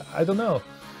 maybe, but I don't know.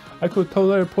 I could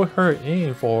totally put her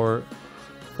in for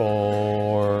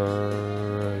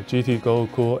GT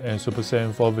Goku and Super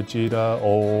Saiyan 4 Vegeta,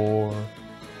 or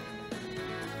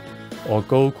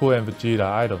Goku and Vegeta.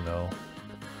 I don't know.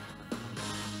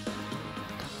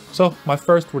 So my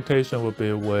first rotation will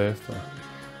be with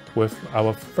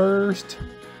our first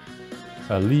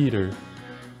leader.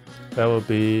 That will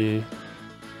be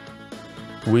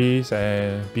Whis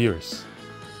and Beerus.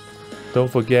 Don't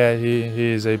forget, he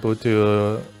is able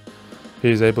to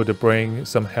bring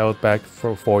some health back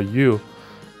for you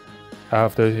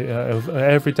after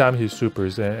every time he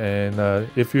supers, and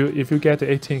if you get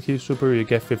the 18 key super, you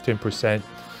get 15%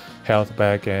 health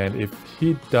back, and if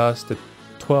he does the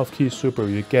 12 key super,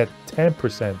 you get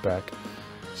 10% back.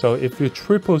 So if you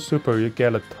triple super, you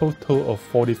get a total of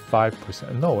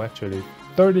 45%. No, actually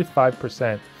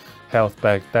 35% health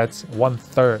back. That's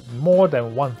 1/3, more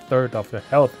than 1/3 of your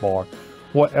health bar.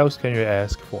 What else can you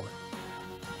ask for?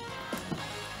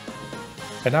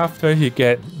 And after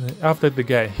they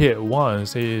get hit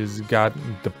once, he's got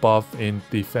the buff in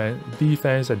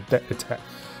defense and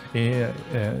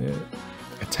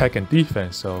attack and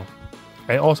defense. So,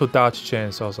 and also dodge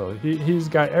chance. Also, he's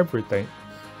got everything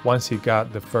once he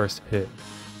got the first hit.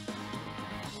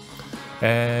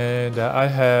 And I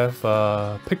have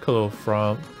Piccolo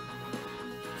from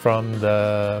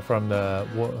the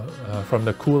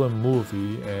Cooler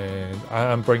movie, and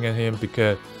I'm bringing him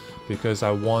because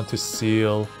I want to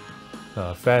seal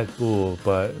Fat Bull,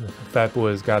 but Fat Bull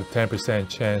has got a 10%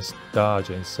 chance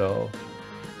dodging, so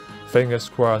fingers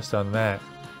crossed on that.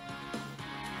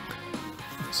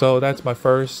 So that's my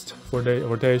first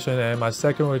rotation, and my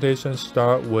second rotation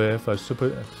start with a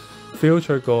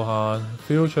Future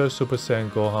Super Saiyan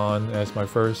Gohan as my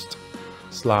first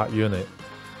slot unit.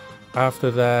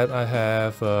 After that, I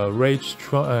have Rage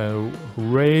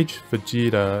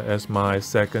Vegeta as my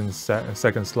second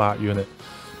slot unit,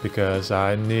 because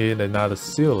I need another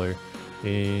sealer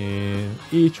in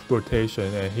each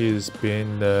rotation, and he's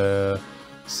been the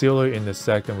sealer in the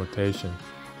second rotation.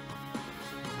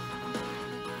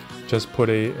 Just put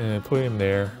him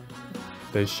there.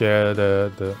 They share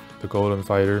the Golden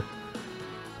Fighter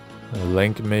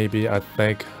link, maybe, I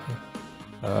think.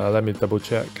 Let me double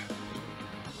check.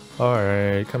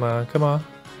 Alright, come on.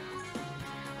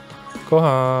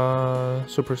 Gohan,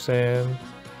 Super Saiyan.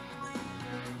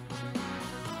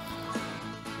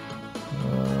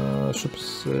 Super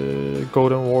Saiyan,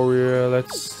 Golden Warrior,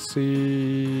 let's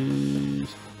see.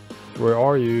 Where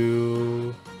are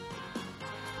you?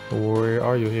 Where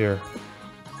are you here?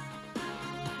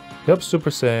 Yep,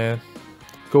 Super Saiyan.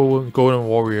 Golden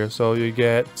Warrior. So you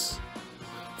get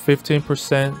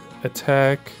 15%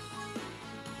 attack.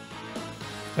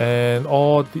 And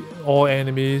all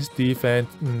enemies defense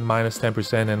minus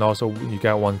 10%, and also you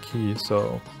got 1 key,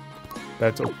 so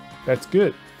that's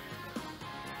good.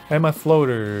 And my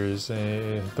floaters,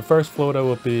 the first floater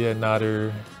will be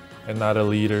another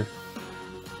leader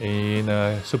in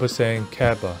Super Saiyan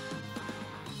Kappa.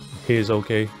 He is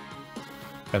okay.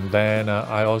 And then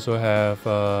I also have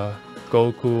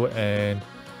Goku and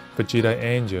Vegeta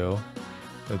Angel.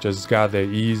 They just got their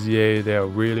EZA. They're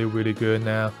really good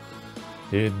now.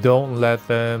 You don't let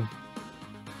them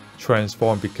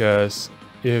transform, because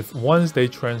if once they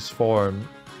transform,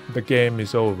 the game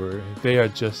is over. They are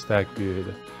just that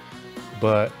good.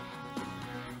 But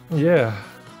yeah,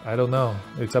 I don't know.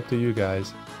 It's up to you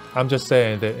guys. I'm just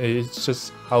saying that it's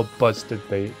just how busted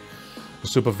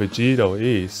Super Vegito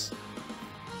is.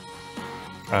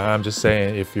 I'm just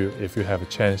saying, if you have a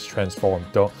chance, transform.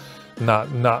 Don't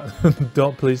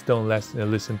please don't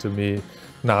listen to me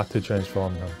not to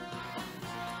transform them.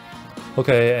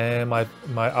 Okay, and my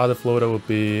other floater would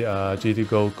be GT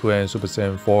Goku and Super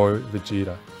Saiyan 4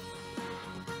 Vegeta.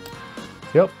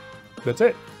 Yep, that's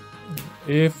it.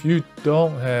 If you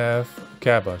don't have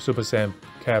Kappa, Super Saiyan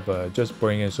Kappa, just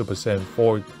bring in Super Saiyan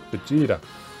 4 Vegeta.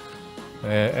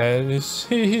 And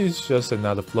he's just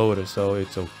another floater, so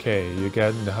it's okay. You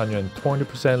get the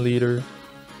 120% leader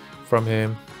from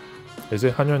him. Is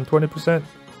it 120%?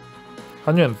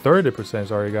 130%,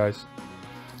 sorry guys.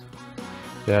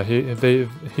 Yeah, he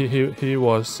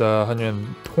was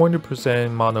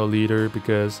 120% mono leader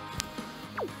because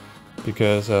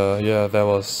yeah, that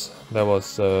was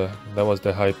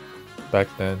the hype back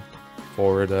then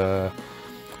for the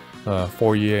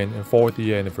fourth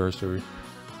year anniversary.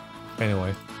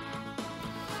 Anyway,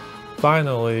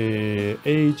 finally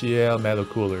AGL Metal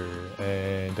Cooler,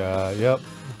 and yep,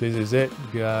 this is it,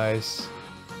 guys.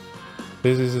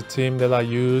 This is a team that I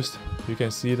used. You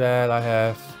can see that I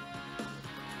have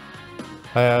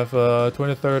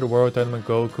 23rd World Tournament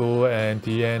Goku and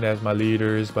Tien as my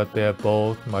leaders, but they're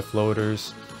both my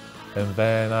floaters. And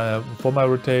then for my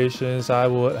rotations, I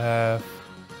would have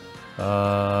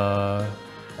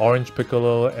Orange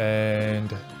Piccolo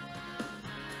and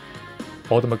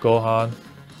Ultimate Gohan.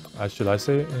 Should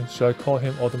I call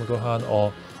him Ultimate Gohan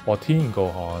or Teen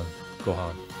Gohan?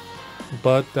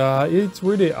 But it's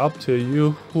really up to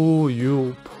you who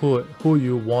you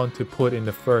want to put in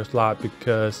the first lot,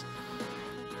 because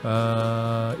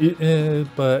but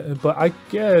I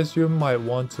guess you might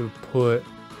want to put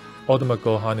Ultimate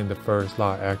Gohan in the first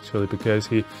lot, actually, because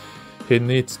he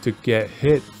needs to get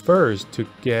hit first to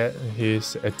get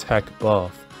his attack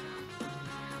buff.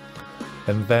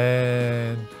 And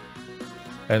then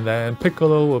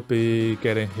Piccolo will be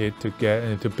getting hit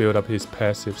to build up his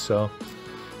passive. So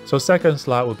second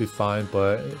slot would be fine,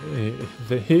 but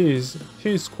he's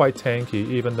quite tanky,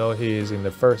 even though he is in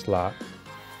the first slot.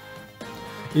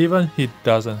 Even he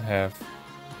doesn't have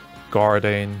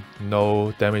guarding,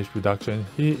 no damage reduction,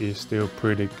 he is still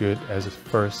pretty good as a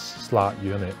first slot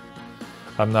unit.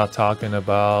 I'm not talking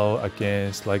about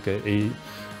against like an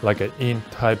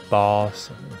int type boss.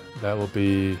 That would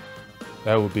be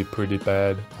pretty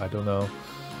bad. I don't know.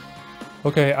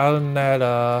 Okay, other than that,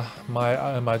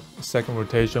 my second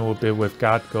rotation will be with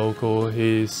God Goku.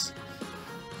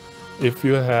 If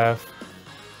you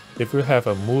have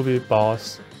a movie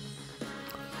boss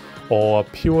or a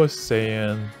pure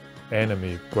Saiyan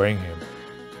enemy, bring him.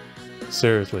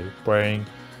 Seriously, bring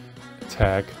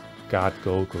tag God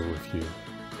Goku with you.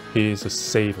 He is a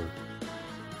saver.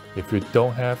 If you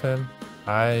don't have him,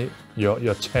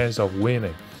 your chance of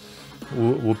winning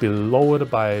will be lowered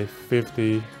by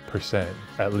 50%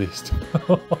 at least.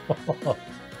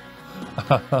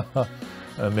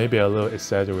 Maybe a little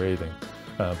exaggerating,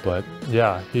 but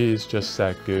yeah, he is just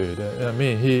that good. I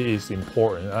mean, he is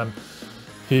important.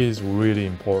 He is really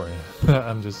important.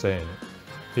 I'm just saying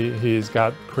it. He's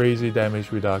got crazy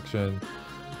damage reduction.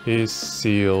 His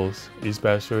seals,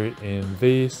 especially in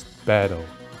this battle.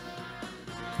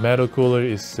 Metal Cooler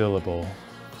is sealable.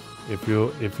 If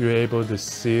you're able to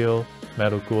seal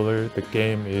Metal Cooler, the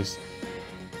game is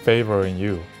favoring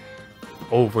you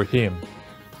over him.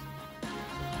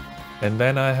 And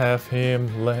then I have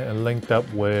him linked up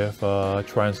with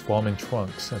Transforming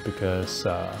Trunks, because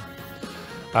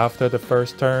after the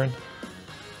first turn,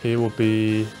 he will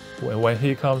be, when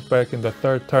he comes back in the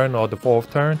third turn or the fourth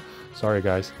turn, sorry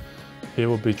guys, he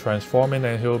will be transforming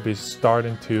and he will be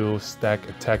starting to stack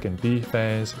attack and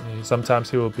defense.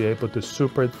 Sometimes he will be able to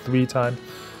super 3 times.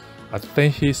 I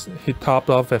think he topped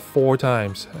off at 4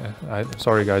 times.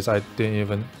 Sorry guys, I didn't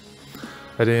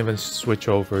even switch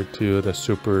over to the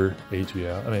super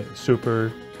AGL. I mean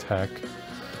super tech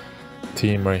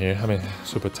team right here. I mean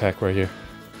super tech right here.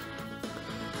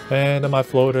 And my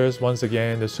floaters, once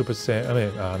again, the Super Saiyan, I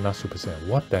mean, not Super Saiyan,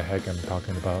 what the heck I'm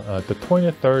talking about? The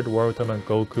 23rd World Tournament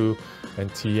Goku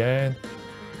and Tien,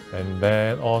 and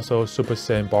then also Super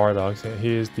Saiyan Bardock, and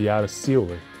he is the other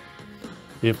sealer.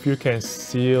 If you can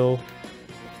seal,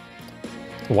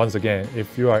 once again,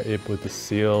 if you are able to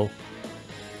seal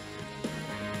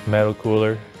Metal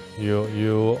Cooler,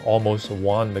 you almost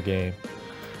won the game.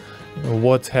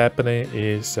 What's happening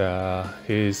is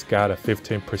he's got a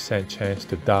 15% chance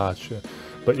to dodge,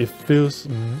 but it feels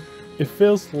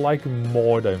like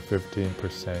more than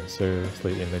 15%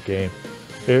 seriously in the game.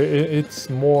 It's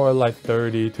more like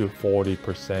 30 to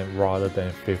 40% rather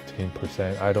than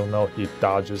 15%. I don't know, he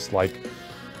dodges like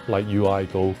UI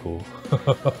Goku.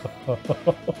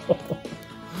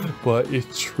 But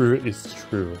it's true.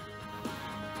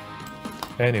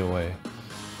 Anyway,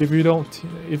 if you don't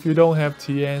have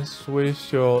TN,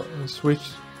 switch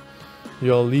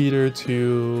your leader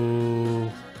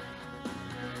to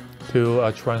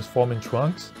transforming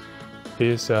Trunks.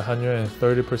 He's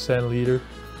 130% leader.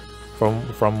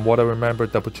 From what I remember,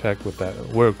 double check with that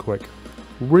real quick.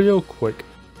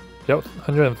 Yep,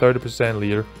 130%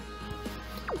 leader.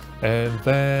 And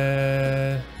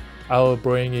then I'll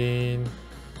bring in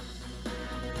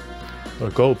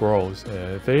Go Bros.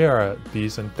 They are a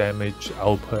decent damage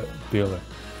output dealer.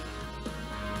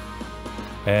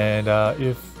 And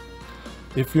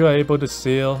if you are able to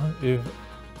seal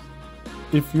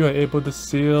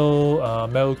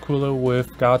Metal Cooler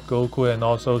with God Goku and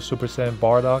also Super Saiyan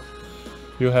Bardock,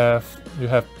 you have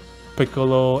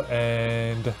Piccolo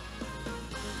and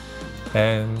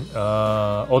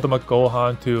Ultimate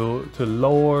Gohan to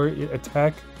lower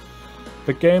attack.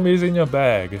 The game is in your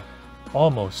bag,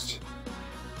 almost,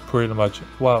 pretty much.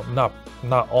 Well, not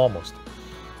almost,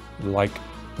 like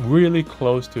really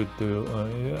close to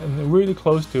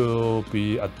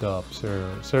be a dub.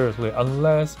 Seriously,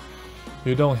 unless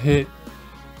you don't hit,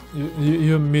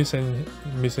 you're missing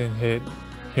hit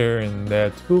here and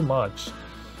there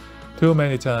too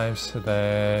many times,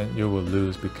 then you will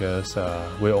lose, because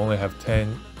we only have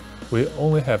 10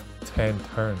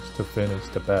 turns to finish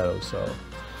the battle. So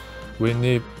we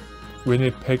need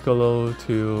Piccolo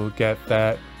to get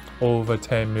that over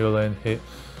 10 million hit,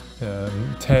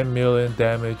 10 million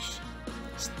damage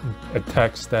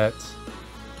attack stats.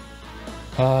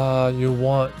 You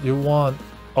want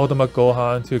Ultimate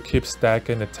Gohan to keep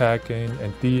stacking, attacking,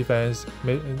 and defense.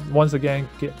 Once again,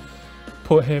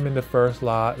 put him in the first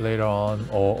slot later on,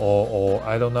 or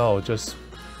I don't know, just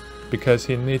because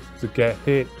he needs to get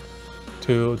hit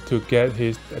to get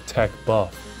his attack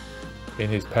buff in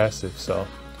his passive. So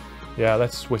yeah,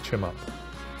 let's switch him up.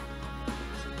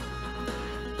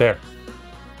 There.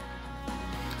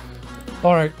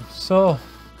 Alright, so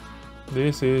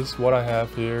this is what I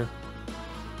have here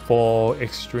for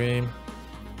Extreme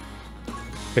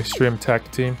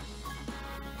Tag Team.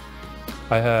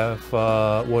 I have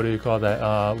what do you call that?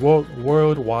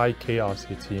 Worldwide Chaos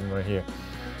team right here.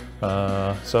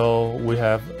 So we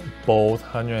have both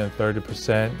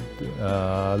 130%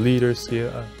 leaders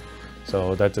here.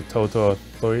 So that's a total of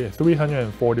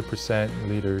 340%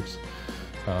 leaders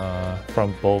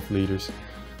from both leaders.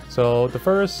 So the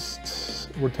first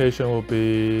rotation will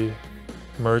be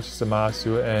merge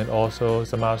Zamasu and also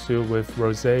Zamasu with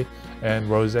Rose and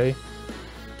Rose.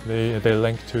 They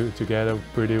link together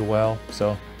pretty well.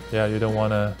 So yeah, you don't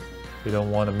wanna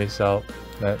miss out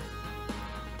that.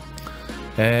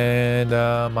 And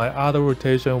my other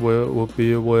rotation will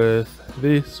be with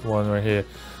this one right here.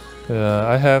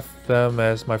 I have them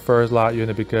as my first lot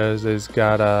unit because it's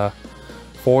got a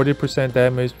 40%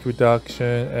 damage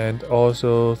reduction and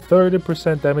also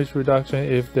 30% damage reduction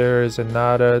if there is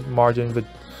another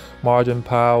margin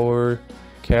power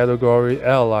category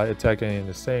ally attacking in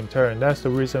the same turn. That's the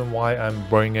reason why I'm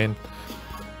bringing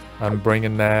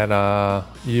that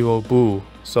Evil Boo,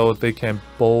 so they can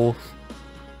both.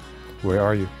 Where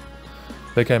are you?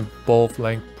 They can both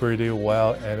link pretty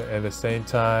well, and at the same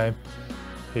time,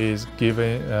 he's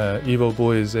giving Evil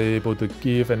Boo is able to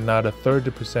give another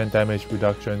 30% damage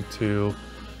reduction to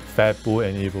Fat Boo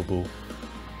and Evil Boo.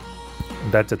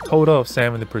 That's a total of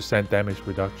 70% damage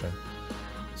reduction.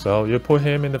 So you put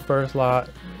him in the first lot,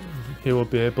 he will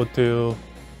be able to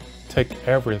take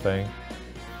everything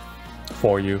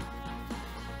for you.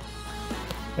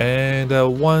 And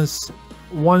once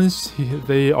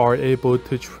they are able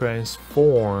to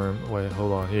transform, wait,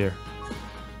 hold on here.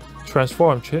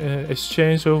 Transform,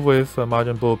 exchange with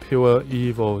Majin Buu Pure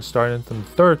Evil starting from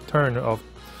third turn of.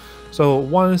 So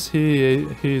once he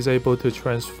is able to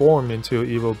transform into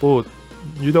Evil Buu,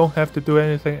 you don't have to do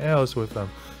anything else with them.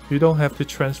 You don't have to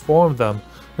transform them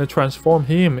and transform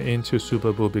him into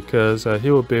Super Buu, because he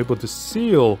will be able to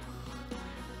seal.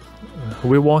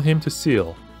 We want him to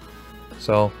seal,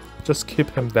 so just keep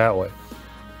him that way,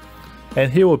 and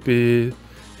he will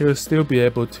still be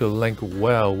able to link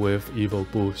well with Evil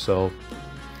Boo. So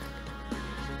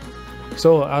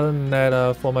other than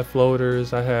that, for my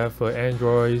floaters, I have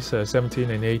androids 17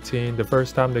 and 18. The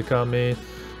first time they come in,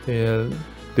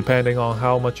 Depending on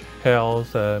how much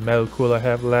health Metal Cooler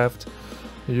have left,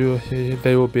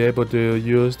 they will be able to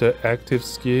use the active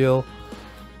skill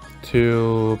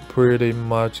to pretty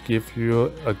much give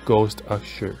you a Ghost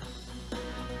Usher,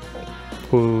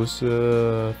 who's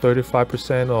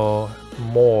 35% or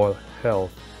more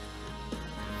health.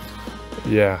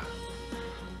 Yeah.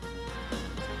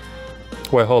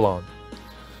 Wait, hold on.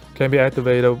 Can be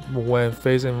activated when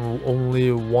facing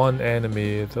only one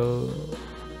enemy.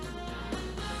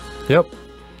 Yep.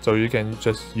 So you can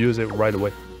just use it right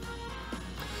away,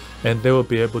 and they will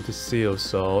be able to seal.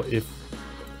 So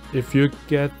if you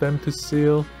get them to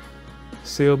seal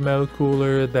Metal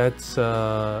Cooler, that's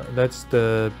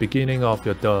the beginning of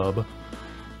your dub.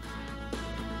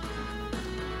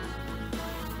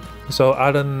 So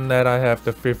other than that, I have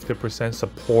the 50%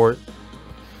 support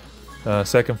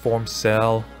second form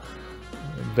Cell.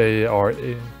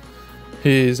 He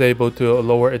is able to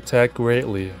lower attack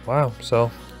greatly. Wow, so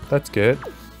that's good.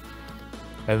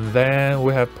 And then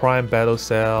we have Prime Battle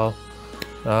Cell.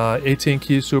 18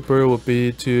 key super will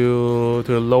be to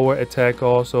lower attack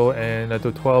also, and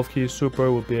the 12 key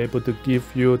super will be able to give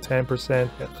you 10%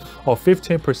 or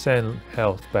 15%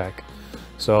 health back.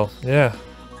 So yeah,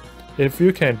 if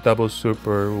you can double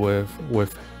super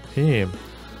with him,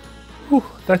 whew,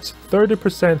 that's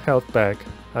 30% health back.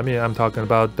 I mean, I'm talking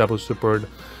about double super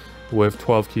with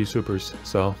 12 key supers.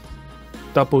 So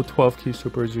double 12 key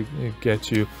supers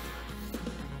get you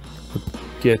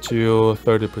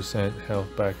 30%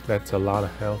 health back. That's a lot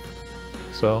of health.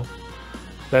 So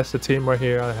that's the team right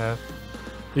here I have.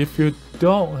 If you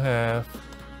don't have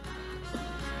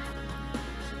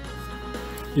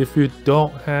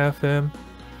him,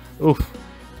 oof.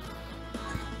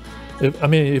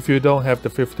 If you don't have the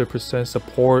 50%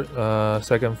 support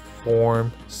second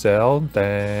form Cell,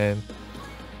 then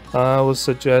I would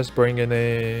suggest bringing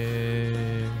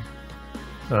in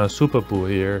Super Boo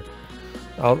here.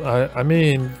 I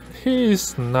mean,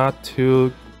 he's not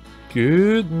too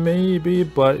good maybe,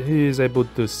 but he is able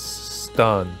to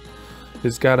stun.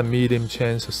 He's got a medium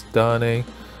chance of stunning.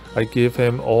 I give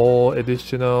him all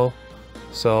additional,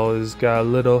 so he's got a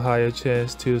little higher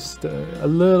chance to stun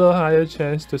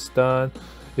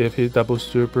if he double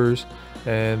supers,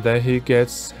 and then he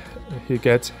gets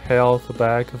health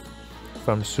back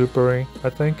from supering, I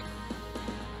think.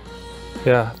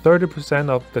 Yeah, 30%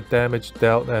 of the damage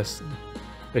dealt as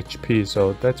HP,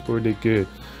 so that's pretty good.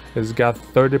 He's got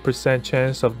 30%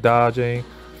 chance of dodging.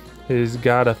 He's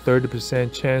got a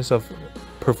 30% chance of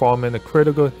performing a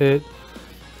critical hit.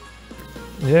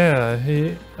 Yeah,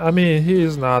 he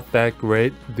is not that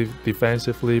great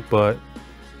defensively, but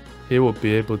he will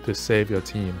be able to save your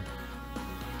team.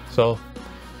 So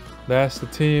that's the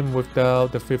team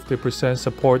without the 50%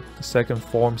 support second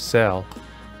form Cell.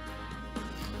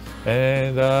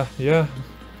 And yeah,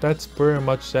 that's pretty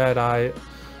much that. I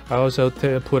also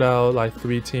put out like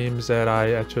 3 teams that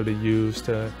I actually used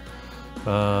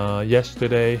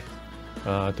yesterday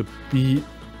to beat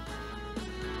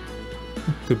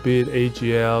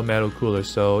AGL Metal Cooler.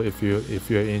 So if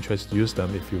you're interested, use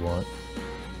them if you want.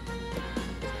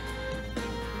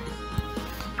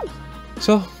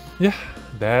 So yeah,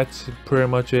 that's pretty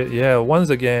much it. Yeah, once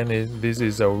again, this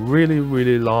is a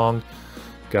really long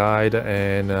guide,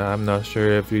 and I'm not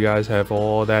sure if you guys have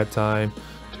all that time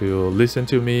to listen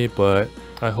to me, but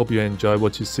I hope you enjoy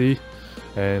what you see,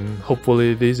 and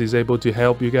hopefully this is able to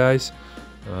help you guys.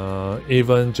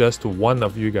 Even just one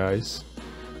of you guys,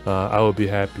 I will be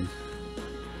happy.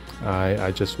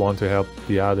 I just want to help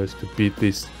the others to beat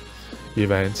this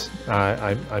event.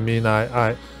 I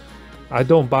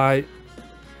don't buy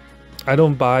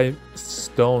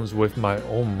stones with my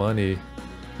own money,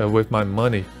 with my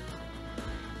money,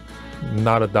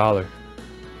 not a dollar.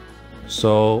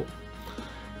 So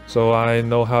I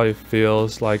know how it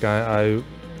feels. Like I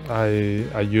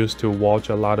used to watch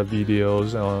a lot of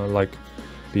videos on like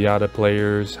the other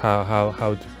players, how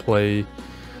to play,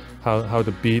 how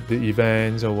to beat the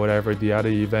events or whatever, the other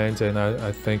events, and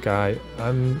I think I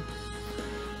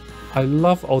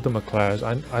love Ultimate Clash.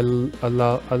 I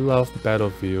love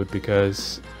Battlefield,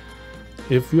 because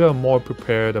if you are more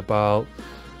prepared about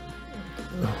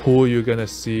who you're gonna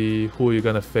see, who you're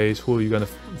gonna face, who you're gonna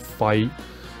fight,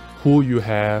 who you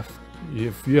have,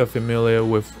 if you are familiar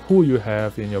with who you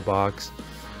have in your box,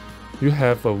 you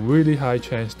have a really high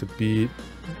chance to beat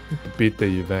the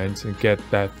events and get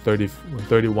that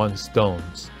 31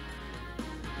 stones.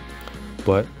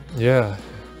 But yeah,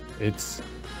 it's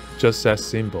just that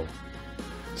simple.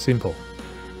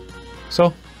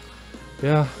 So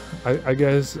yeah, I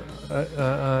guess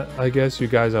you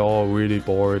guys are all really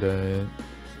bored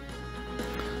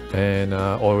and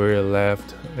already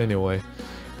left anyway.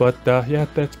 But yeah,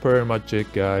 that's pretty much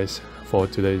it, guys, for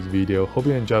today's video. Hope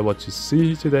you enjoyed what you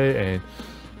see today, and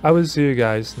I will see you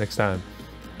guys next time.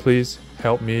 Please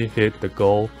help me hit the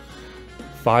goal,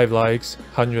 5 likes,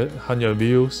 100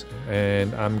 views,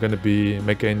 and I'm gonna be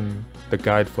making the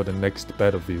guide for the next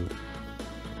Battlefield.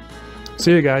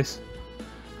 See you guys.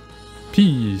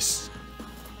 Peace.